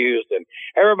always used. And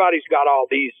everybody's got all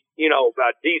these,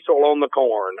 diesel on the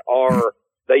corn, or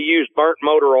they use burnt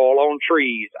motor oil on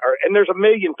trees, and there's a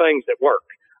million things that work.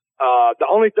 The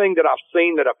only thing that I've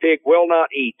seen that a pig will not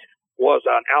eat was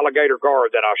an alligator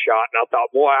guard that I shot, and I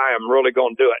thought, boy, I am really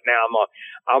going to do it now.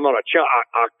 I'm going to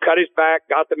I cut his back,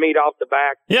 got the meat off the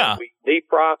back, we deep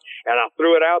fry, and I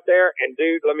threw it out there. And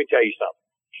dude, let me tell you something.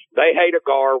 They hate a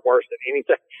gar worse than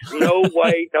anything. No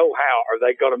way, no how are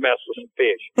they going to mess with some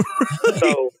fish.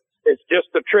 So it's just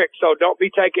a trick. So don't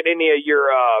be taking any of your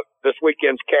this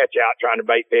weekend's catch out trying to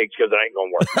bait pigs, because it ain't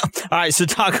going to work. All right, so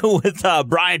talking with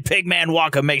Brian Pigman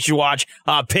Waka. Make sure you watch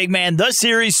Pigman the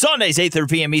Series, Sundays, 8:30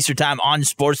 p.m. Eastern Time on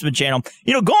Sportsman Channel.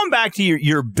 Going back to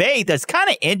your bait, that's kind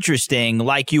of interesting,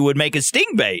 like you would make a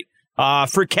sting bait.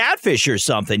 For catfish or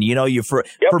something, you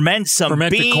ferment some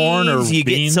beans, the corn or you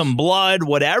beans. Get some blood,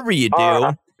 whatever you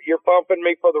do. you're pumping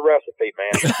me for the recipe,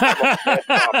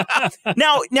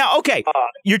 man. Now, okay.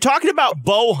 You're talking about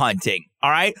bow hunting, all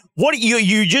right? What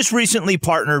you just recently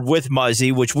partnered with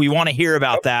Muzzy, which we want to hear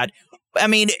about that. I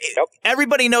mean,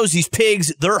 everybody knows these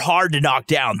pigs, they're hard to knock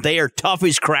down. They are tough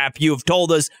as crap. You have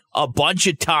told us a bunch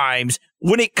of times.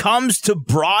 When it comes to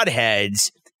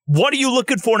broadheads, what are you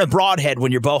looking for in a broadhead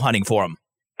when you're bow hunting for them?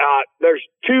 There's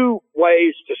two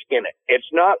ways to skin it. It's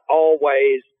not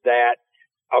always that,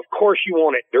 of course, you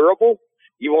want it durable.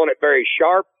 You want it very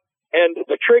sharp. And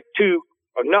the trick to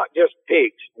not just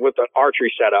pigs with an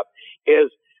archery setup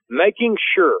is making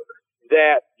sure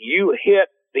that you hit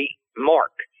the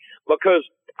mark. Because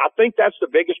I think that's the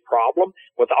biggest problem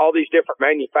with all these different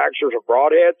manufacturers of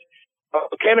broadheads.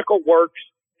 Mechanical works,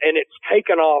 and it's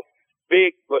taken off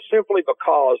big, but simply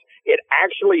because it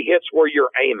actually hits where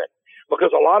you're aiming.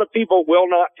 Because a lot of people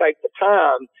will not take the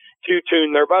time to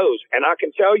tune their bows. And I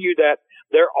can tell you that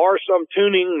there are some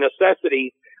tuning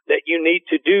necessities that you need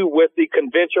to do with the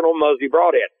conventional Muzzy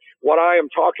broadhead. What I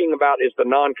am talking about is the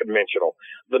non-conventional.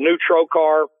 The new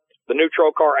Trocar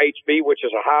HB, which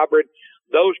is a hybrid.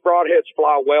 Those broadheads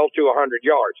fly well to 100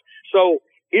 yards. So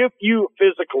if you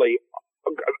physically,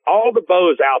 all the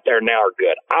bows out there now are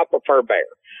good. I prefer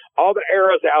bear. All the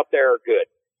arrows out there are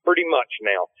good, pretty much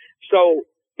now. So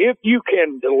if you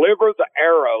can deliver the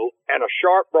arrow and a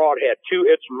sharp broadhead to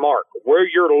its mark, where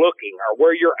you're looking or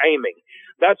where you're aiming,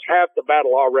 that's half the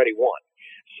battle already won.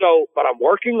 So, but I'm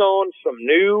working on some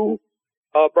new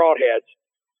broadheads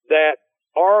that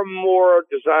are more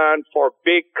designed for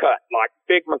big cut, like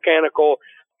big mechanical,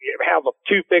 have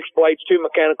two fixed blades, two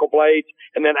mechanical blades,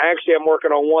 and then actually I'm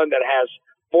working on one that has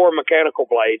 4 mechanical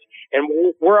blades.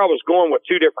 And where I was going with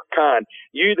 2 different kinds,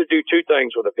 you either do 2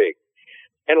 things with a pig.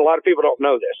 And a lot of people don't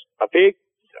know this. A pig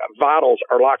vitals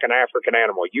are like an African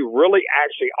animal. You really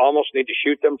actually almost need to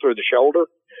shoot them through the shoulder,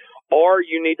 or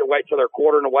you need to wait till they're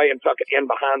quartering away and tuck it in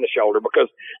behind the shoulder, because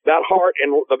that heart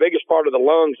and the biggest part of the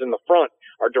lungs in the front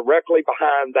are directly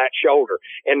behind that shoulder,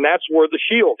 and that's where the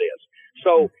shield is.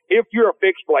 So if you're a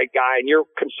fixed blade guy and you're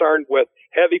concerned with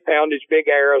heavy poundage, big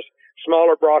arrows,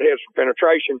 smaller broadheads for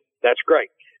penetration, that's great.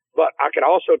 But I can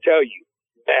also tell you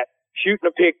that shooting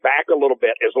a pig back a little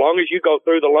bit, as long as you go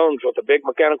through the lungs with a big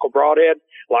mechanical broadhead,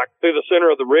 like through the center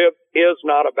of the rib, is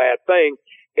not a bad thing,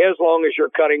 as long as you're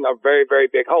cutting a very, very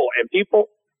big hole. And people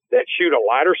that shoot a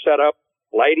lighter setup,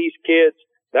 ladies, kids,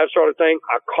 that sort of thing,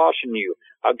 I caution you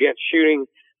against shooting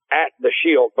at the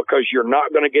shield, because you're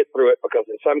not going to get through it, because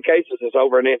in some cases it's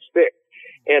over an inch thick.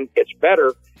 And it's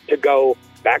better to go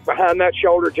back behind that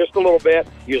shoulder just a little bit,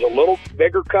 use a little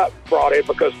bigger cut broadhead,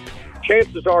 because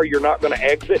chances are you're not going to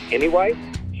exit anyway.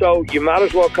 So you might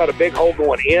as well cut a big hole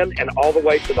going in and all the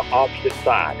way to the opposite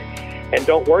side. And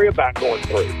don't worry about going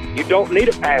through. You don't need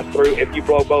a pass through if you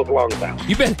blow both lungs out.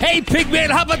 You bet. Hey, Pigman,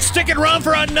 how about sticking around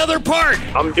for another part?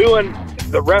 I'm doing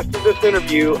the rest of this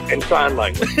interview in sign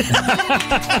language.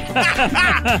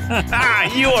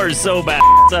 You are so bad.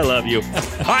 I love you.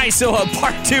 All right, so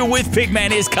part 2 with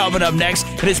Pigman is coming up next,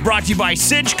 and it's brought to you by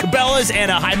Cinch, Cabela's,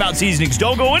 and High Mount Seasonings.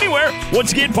 Don't go anywhere.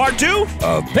 Once again, part 2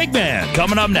 of Pigman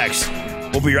coming up next.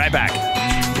 We'll be right back.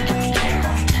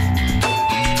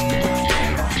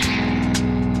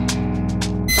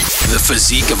 The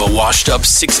physique of a washed-up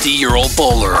 60-year-old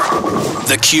bowler,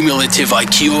 the cumulative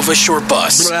IQ of a short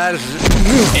bus,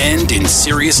 and in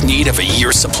serious need of a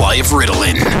year's supply of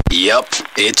Ritalin. Yep,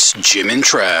 it's Jim and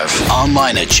Trav.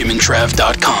 Online at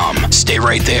jimandtrav.com. Stay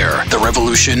right there. The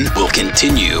revolution will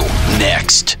continue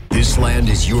next. This land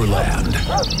is your land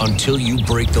until you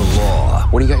break the law.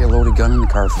 What do you got your loaded gun in the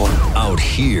car for? Out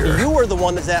here, You were the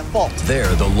one that's at fault.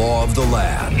 they're the law of the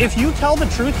land. If you tell the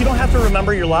truth, you don't have to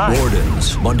remember your lies.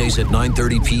 Wardens, Mondays at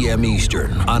 9:30 p.m.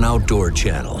 Eastern on Outdoor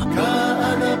Channel.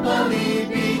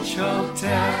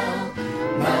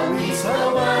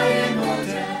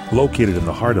 Located in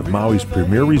the heart of Maui's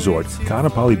premier resort,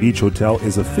 Kaanapali Beach Hotel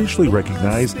is officially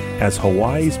recognized as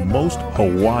Hawaii's most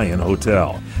Hawaiian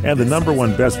hotel and the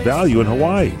 #1 best value in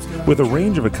Hawaii. With a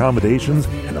range of accommodations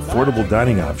and affordable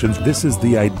dining options, this is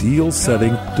the ideal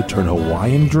setting to turn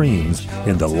Hawaiian dreams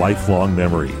into lifelong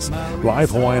memories.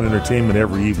 Live Hawaiian entertainment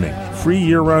every evening, free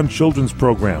year-round children's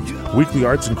programs, weekly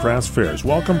arts and crafts fairs,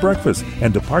 welcome breakfast,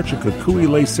 and departure kukui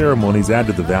lei ceremonies add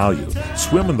to the value.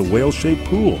 Swim in the whale-shaped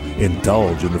pool,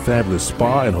 indulge in the fabulous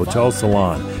spa and hotel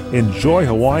salon. Enjoy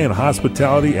Hawaiian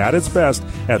hospitality at its best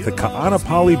at the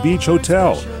Kaanapali Beach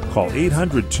Hotel. Call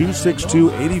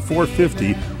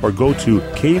 800-262-8450 or go to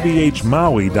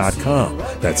kbhmaui.com.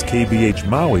 That's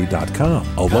kbhmaui.com.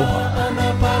 Aloha.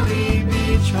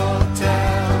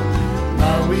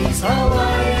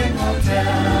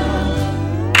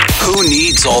 Who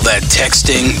needs needs all that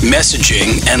texting,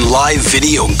 messaging, and live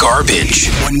video garbage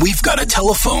when we've got a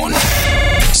telephone?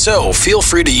 So feel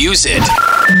free to use it.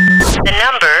 The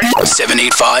number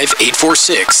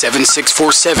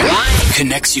 785-846-7647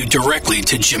 connects you directly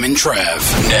to Jim and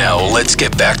Trav. Now let's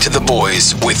get back to the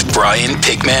boys with Brian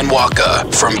Pigman Waka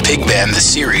from Pigman the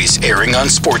Series, airing on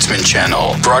Sportsman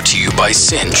Channel. Brought to you by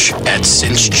Cinch at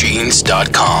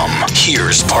cinchjeans.com.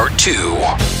 Here's part 2.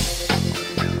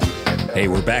 Hey,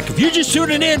 we're back. If you're just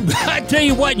tuning in, I tell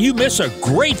you what, you miss a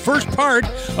great first part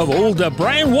of old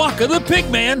Brian Walker, the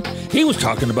Pigman. He was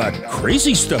talking about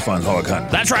crazy stuff on hog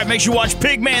hunting. That's right. Make sure you watch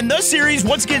Pigman the Series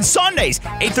once again Sundays,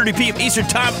 8:30 p.m. Eastern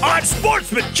Time on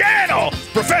Sportsman Channel.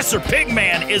 Professor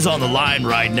Pigman is on the line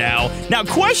right now. Now,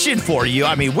 question for you.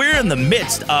 I mean, we're in the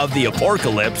midst of the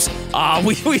apocalypse.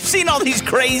 We've seen all these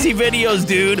crazy videos,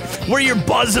 dude, where you're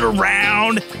buzzing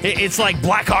around. It's like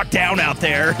Black Hawk Down out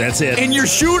there. That's it. And you're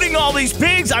shooting all these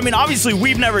pigs. I mean, obviously,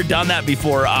 we've never done that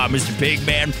before, Mr.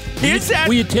 Pigman.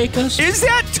 Will you take us? Is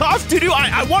that tough to do?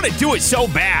 I want to do it so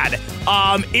bad.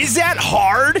 Is that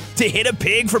hard to hit a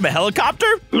pig from a helicopter?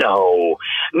 No.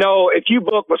 If you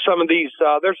book with some of these,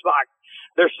 there's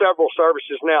several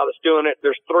services now that's doing it.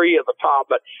 There's 3 at the top,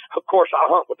 but of course I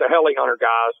hunt with the heli hunter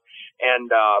guys,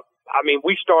 and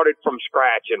we started from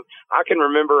scratch. And I can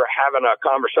remember having a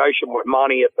conversation with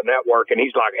Monty at the network, and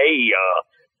he's like, "Hey,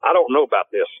 I don't know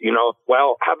about this,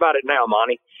 Well, how about it now,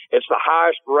 Monty? It's the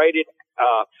highest rated.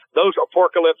 Those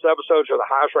apocalypse episodes are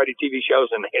the highest rated TV shows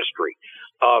in the history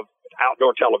of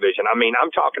outdoor television. I mean,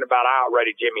 I'm talking about I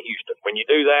outrated Jimmy Houston. When you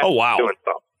do that, oh wow, doing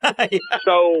something.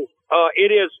 So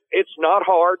it's not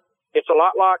hard. It's a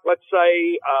lot like, let's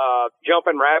say,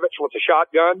 jumping rabbits with a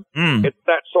shotgun. It's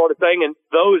that sort of thing. And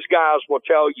those guys will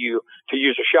tell you to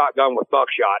use a shotgun with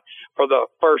buckshot for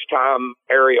the first time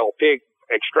aerial pig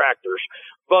extractors.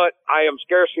 But I am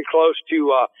scarcely close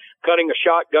to cutting a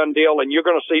shotgun deal, and you're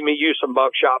going to see me use some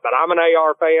buckshot. But I'm an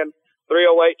AR fan,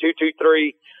 308,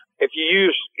 223. If you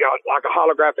use like a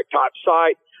holographic type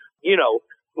sight,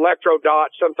 electro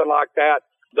dot, something like that,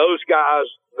 those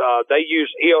guys, they use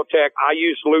EOTech. I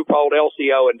use Loophole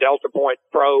LCO and Delta Point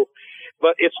Pro.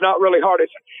 But it's not really hard.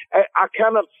 I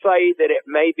kind of say that it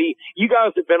may be. You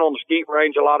guys have been on the skeet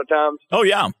range a lot of times. Oh,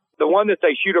 yeah. The one that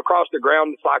they shoot across the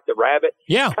ground, it's like the rabbit.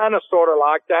 Yeah. Kind of sort of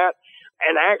like that.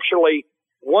 And actually,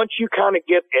 once you kind of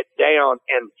get it down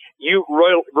and you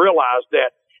realize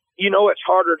that, it's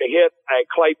harder to hit a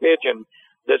clay pigeon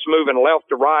that's moving left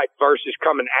to right versus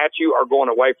coming at you or going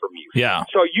away from you. Yeah.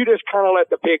 So you just kind of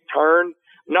let the pig turn.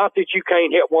 Not that you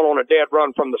can't hit one on a dead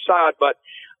run from the side, but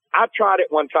I tried it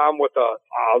one time with a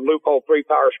Loophole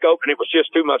 3-power scope, and it was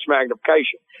just too much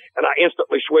magnification. And I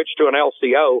instantly switched to an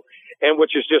LCO, and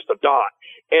which is just a dot.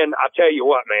 And I tell you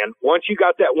what, man, once you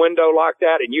got that window like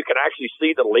that and you can actually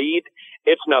see the lead,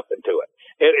 it's nothing to it.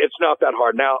 It's not that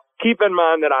hard. Now, keep in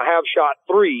mind that I have shot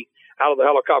 3 out of the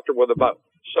helicopter with a bow.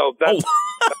 So that's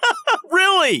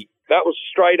really? That was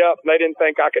straight up. They didn't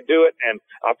think I could do it, and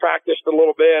I practiced a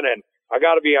little bit, and I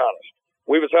got to be honest.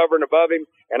 We was hovering above him,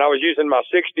 and I was using my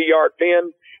 60-yard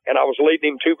pin, and I was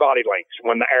leading him 2 body lengths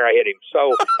when the arrow hit him.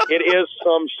 So it is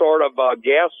some sort of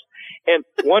guess. And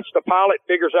once the pilot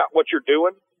figures out what you're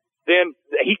doing, then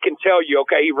he can tell you,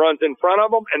 okay, he runs in front of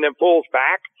them and then pulls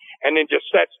back and then just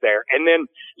sits there. And then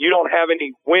you don't have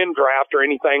any wind draft or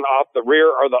anything off the rear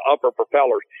or the upper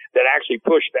propellers that actually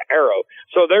push the arrow.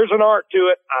 So there's an art to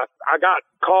it. I got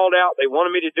called out. They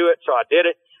wanted me to do it, so I did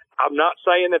it. I'm not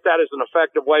saying that is an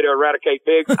effective way to eradicate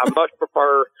pigs. I much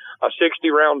prefer a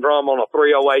 60-round drum on a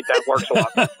 308. That works a lot.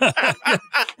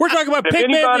 We're talking about if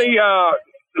Pigman. Anybody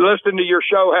listening to your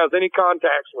show has any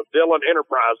contacts with Dillon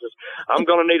Enterprises, I'm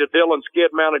going to need a Dillon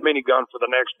skid-mounted minigun for the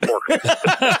next 4.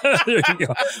 There you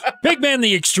go. Pigman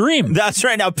the Extreme. That's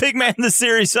right. Now, Pigman the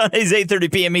Series, Sundays,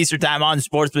 8:30 p.m. Eastern Time on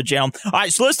Sportsman Channel. All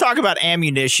right, so let's talk about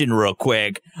ammunition real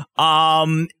quick.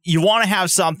 You want to have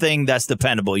something that's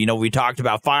dependable. We talked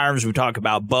about firearms. We talked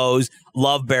about bows,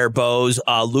 Love Bear bows,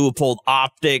 Leupold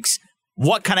optics.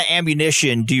 What kind of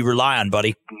ammunition do you rely on,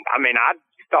 buddy? I mean, I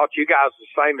thought you guys were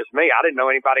the same as me. I didn't know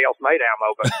anybody else made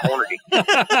ammo but Hornady.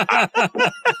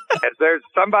 If there's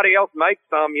somebody else makes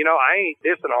some, I ain't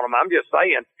dissing on them. I'm just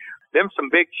saying, them some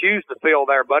big shoes to fill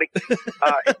there, buddy.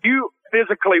 If you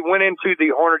physically went into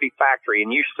the Hornady factory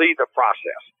and you see the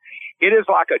process, it is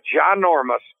like a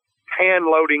ginormous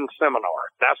hand-loading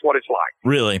seminar. That's what it's like.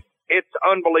 Really? It's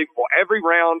unbelievable. Every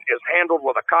round is handled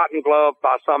with a cotton glove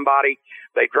by somebody.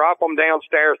 They drop them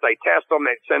downstairs. They test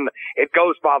them. It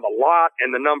goes by the lot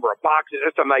and the number of boxes.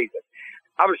 It's amazing.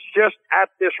 I was just at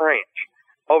this ranch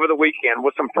over the weekend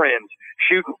with some friends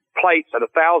shooting plates at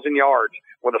 1,000 yards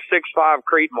with a 6.5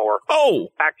 Creedmoor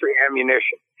factory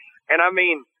ammunition. And I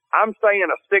mean, I'm saying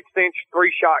a 6-inch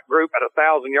 3-shot group at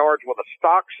 1,000 yards with a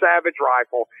stock Savage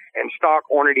rifle and stock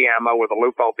Hornady ammo with a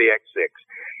Lupo BX6.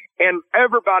 And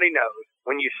everybody knows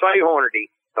when you say Hornady,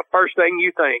 the first thing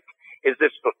you think is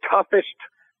this the toughest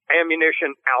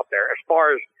ammunition out there as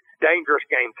far as dangerous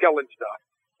game, killing stuff.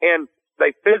 And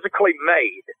they physically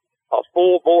made a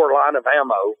full bore line of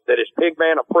ammo that is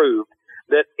Pigman approved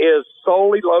that is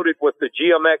solely loaded with the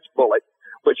GMX bullet,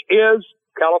 which is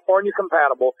California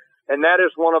compatible. And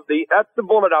that's the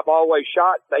bullet I've always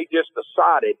shot. They just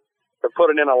decided to put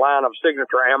it in a line of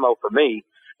signature ammo for me,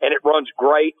 and it runs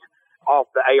great off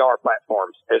the AR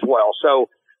platforms as well. So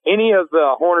any of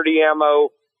the Hornady ammo,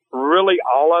 really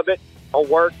all of it will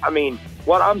work. I mean,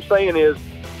 what I'm saying is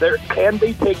there can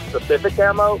be pig-specific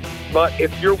ammo, but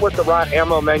if you're with the right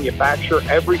ammo manufacturer,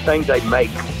 everything they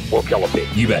make will kill a pig.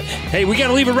 You bet. Hey, we got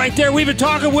to leave it right there. We've been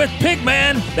talking with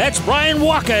Pigman. That's Brian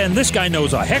Walker, and this guy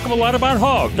knows a heck of a lot about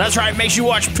hogs. That's right. Make sure you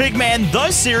watch Pigman,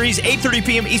 the series, 8:30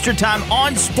 p.m. Eastern Time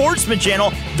on Sportsman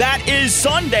Channel. That is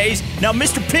Sundays. Now,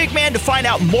 Mr. Pigman, to find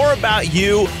out more about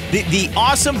you, the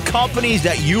awesome companies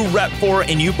that you rep for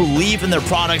and you believe in their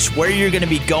products, where you're going to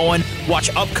be going,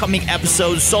 watch upcoming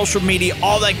episodes, social media,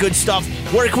 all that good stuff.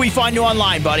 Where can we find you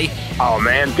online, buddy? Oh,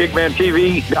 man,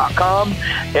 PigmanTV.com.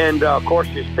 And, of course,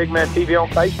 it's Pigman TV on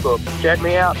Facebook. Check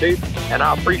me out, dude. And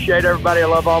I appreciate everybody. I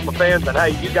love all my fans. And, hey,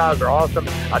 you guys are awesome.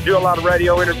 I do a lot of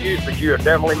radio interviews, but you are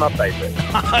definitely my favorite.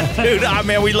 Dude,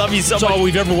 man, we love you so much. That's all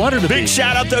we've ever wanted to be. Big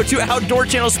shout out, though, to Outdoor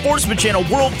Channel, Sportsman Channel,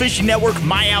 World Fishing Network,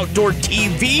 My Outdoor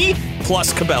TV,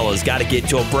 plus Cabela's. Got to get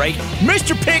to a break.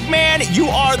 Mr. Pigman, you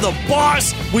are the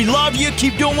boss. We love you.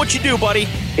 Keep doing what you do, buddy.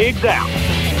 Pigs out.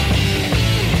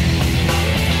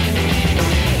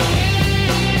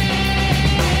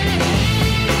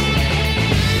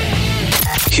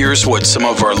 Here's what some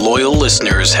of our loyal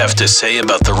listeners have to say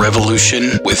about the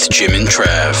revolution with Jim and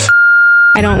Trav.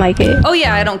 I don't like it. Oh,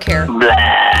 yeah, I don't care.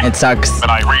 It sucks. But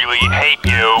I really hate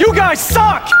you. You guys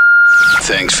suck!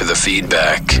 Thanks for the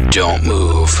feedback. Don't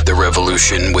move. The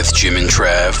revolution with Jim and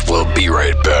Trav will be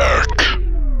right back.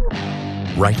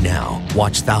 Right now,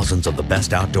 watch thousands of the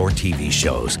best outdoor TV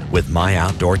shows with My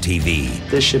Outdoor TV.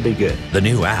 This should be good. The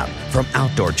new app from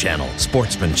Outdoor Channel,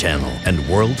 Sportsman Channel, and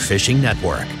World Fishing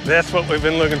Network. That's what we've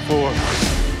been looking for.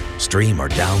 Stream or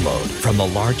download from the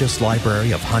largest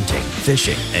library of hunting,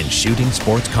 fishing, and shooting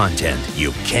sports content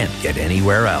you can't get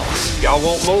anywhere else. Y'all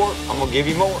want more? I'm going to give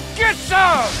you more. Get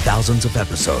some! Thousands of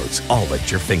episodes, all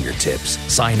at your fingertips.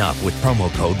 Sign up with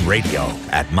promo code RADIO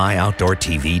at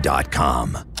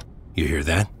myoutdoortv.com. You hear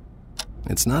that?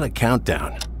 It's not a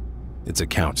countdown. It's a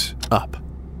count up.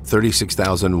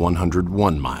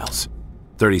 36,101 miles.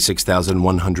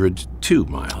 36,102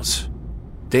 miles.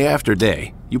 Day after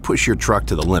day, you push your truck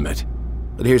to the limit.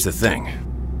 But here's the thing.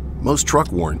 Most truck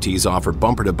warranties offer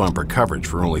bumper-to-bumper coverage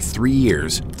for only 3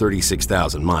 years,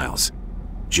 36,000 miles.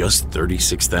 Just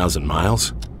 36,000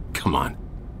 miles? Come on.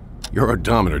 Your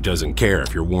odometer doesn't care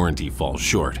if your warranty falls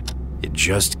short. It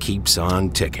just keeps on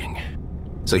ticking.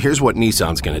 So here's what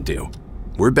Nissan's going to do.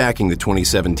 We're backing the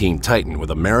 2017 Titan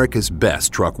with America's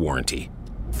best truck warranty.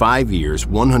 5 years,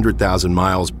 100,000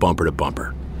 miles bumper to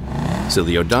bumper. So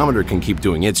the odometer can keep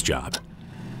doing its job,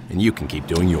 and you can keep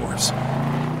doing yours.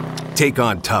 Take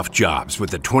on tough jobs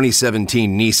with the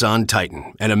 2017 Nissan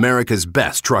Titan and America's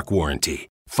best truck warranty.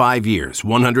 5 years,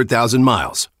 100,000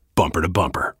 miles, bumper to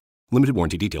bumper. Limited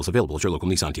warranty details available at your local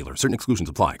Nissan dealer. Certain exclusions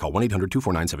apply. Call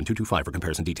 1-800-249-7225 for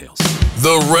comparison details.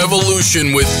 The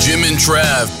Revolution with Jim and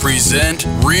Trav present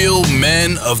Real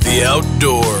Men of the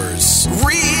Outdoors.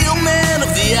 Real Men of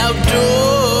the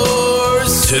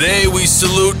Outdoors. Today we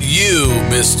salute you,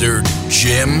 Mr.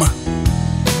 Jim.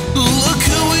 Look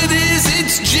who it is,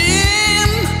 it's Jim!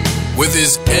 With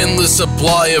his endless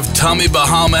supply of Tommy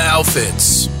Bahama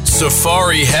outfits,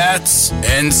 safari hats,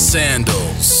 and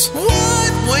sandals.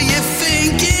 What were you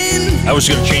thinking? I was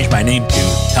going to change my name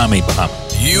to Tommy Bahama.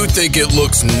 You think it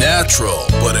looks natural,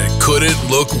 but it couldn't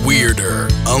look weirder.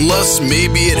 Unless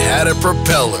maybe it had a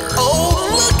propeller. Oh,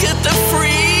 look at the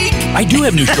freak! I do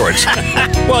have new shorts.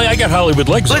 Well, I got Hollywood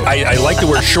legs. I like to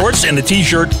wear shorts and a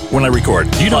t-shirt when I record.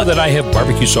 Do you know that I have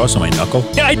barbecue sauce on my knuckle?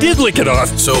 Yeah, I did lick it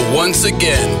off. So once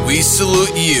again, we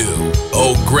salute you,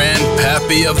 oh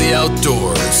grandpappy of the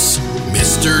outdoors,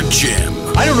 Mr. Jim.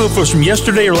 I don't know if it was from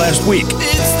yesterday or last week.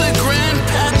 It's the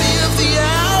grandpappy of the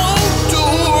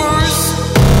outdoors.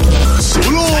 So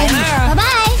long.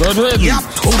 Bye-bye.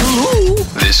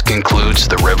 This This concludes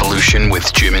The Revolution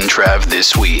with Jim and Trav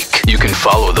this week. You can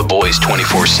follow the boys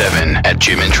 24/7 at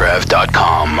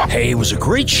jimandtrav.com. Hey, it was a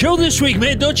great show this week,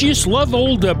 man. Don't you just love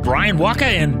old Brian Waka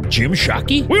and Jim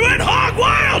Shockey? We went hog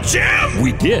wild, Jim!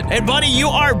 We did. And, Buddy, you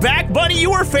are back. Buddy,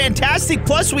 you were fantastic.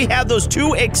 Plus, we have those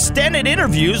 2 extended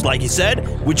interviews, like you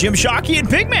said, with Jim Shockey and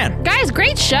Pigman. Guys,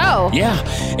 great show. Yeah,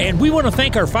 and we want to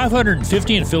thank our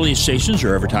 550 affiliate stations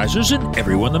or advertisers and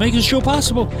everyone that makes this show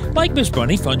possible, like Miss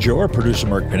Bunny, Fun Joe, our producer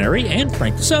Mark Paneri, and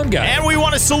Frank the Sound Guy. And we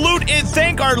want to salute and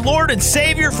thank our Lord and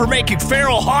Savior for making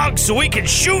feral hogs so we can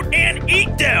shoot and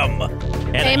eat them.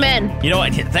 And, amen. You know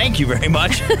what? Thank you very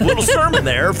much. A little sermon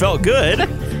there. Felt good.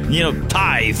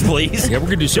 Tithe, please. Yeah, we're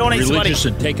going to do something religious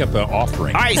and take up an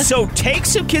offering. All right, so take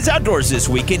some kids outdoors this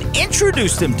week and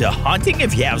introduce them to hunting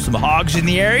if you have some hogs in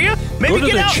the area. Maybe go to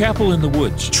get the out, chapel in the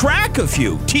woods. Track a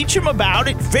few. Teach them about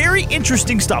it. Very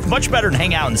interesting stuff. Much better than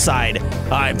hang out inside.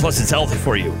 And plus, it's healthy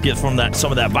for you. Get from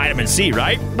some of that vitamin C,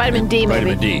 right? Vitamin D,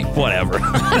 maybe. Vitamin D. Whatever.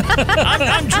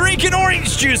 I'm drinking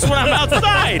orange juice when I'm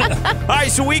outside. All right,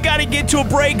 so we got to get to a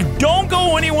break. Don't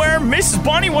go anywhere. Mrs.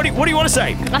 Bunny, what do you want to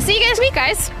say? I'll see you guys next week,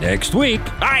 guys. Next week.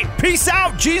 All right, peace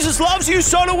out. Jesus loves you,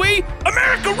 so do we.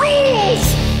 America rules!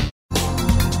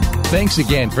 Thanks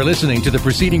again for listening to the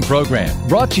preceding program,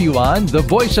 brought to you on the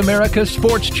Voice America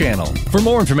Sports Channel. For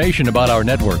more information about our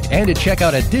network and to check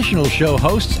out additional show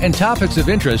hosts and topics of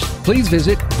interest, please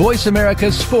visit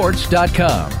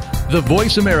voiceamericasports.com. The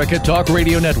Voice America Talk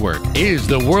Radio Network is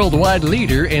the worldwide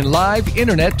leader in live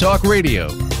Internet talk radio.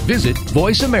 Visit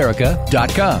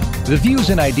voiceamerica.com. The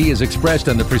views and ideas expressed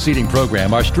on the preceding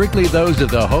program are strictly those of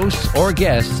the hosts or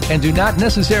guests and do not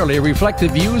necessarily reflect the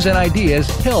views and ideas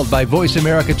held by Voice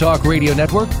America Talk Radio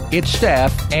Network, its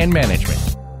staff, and management.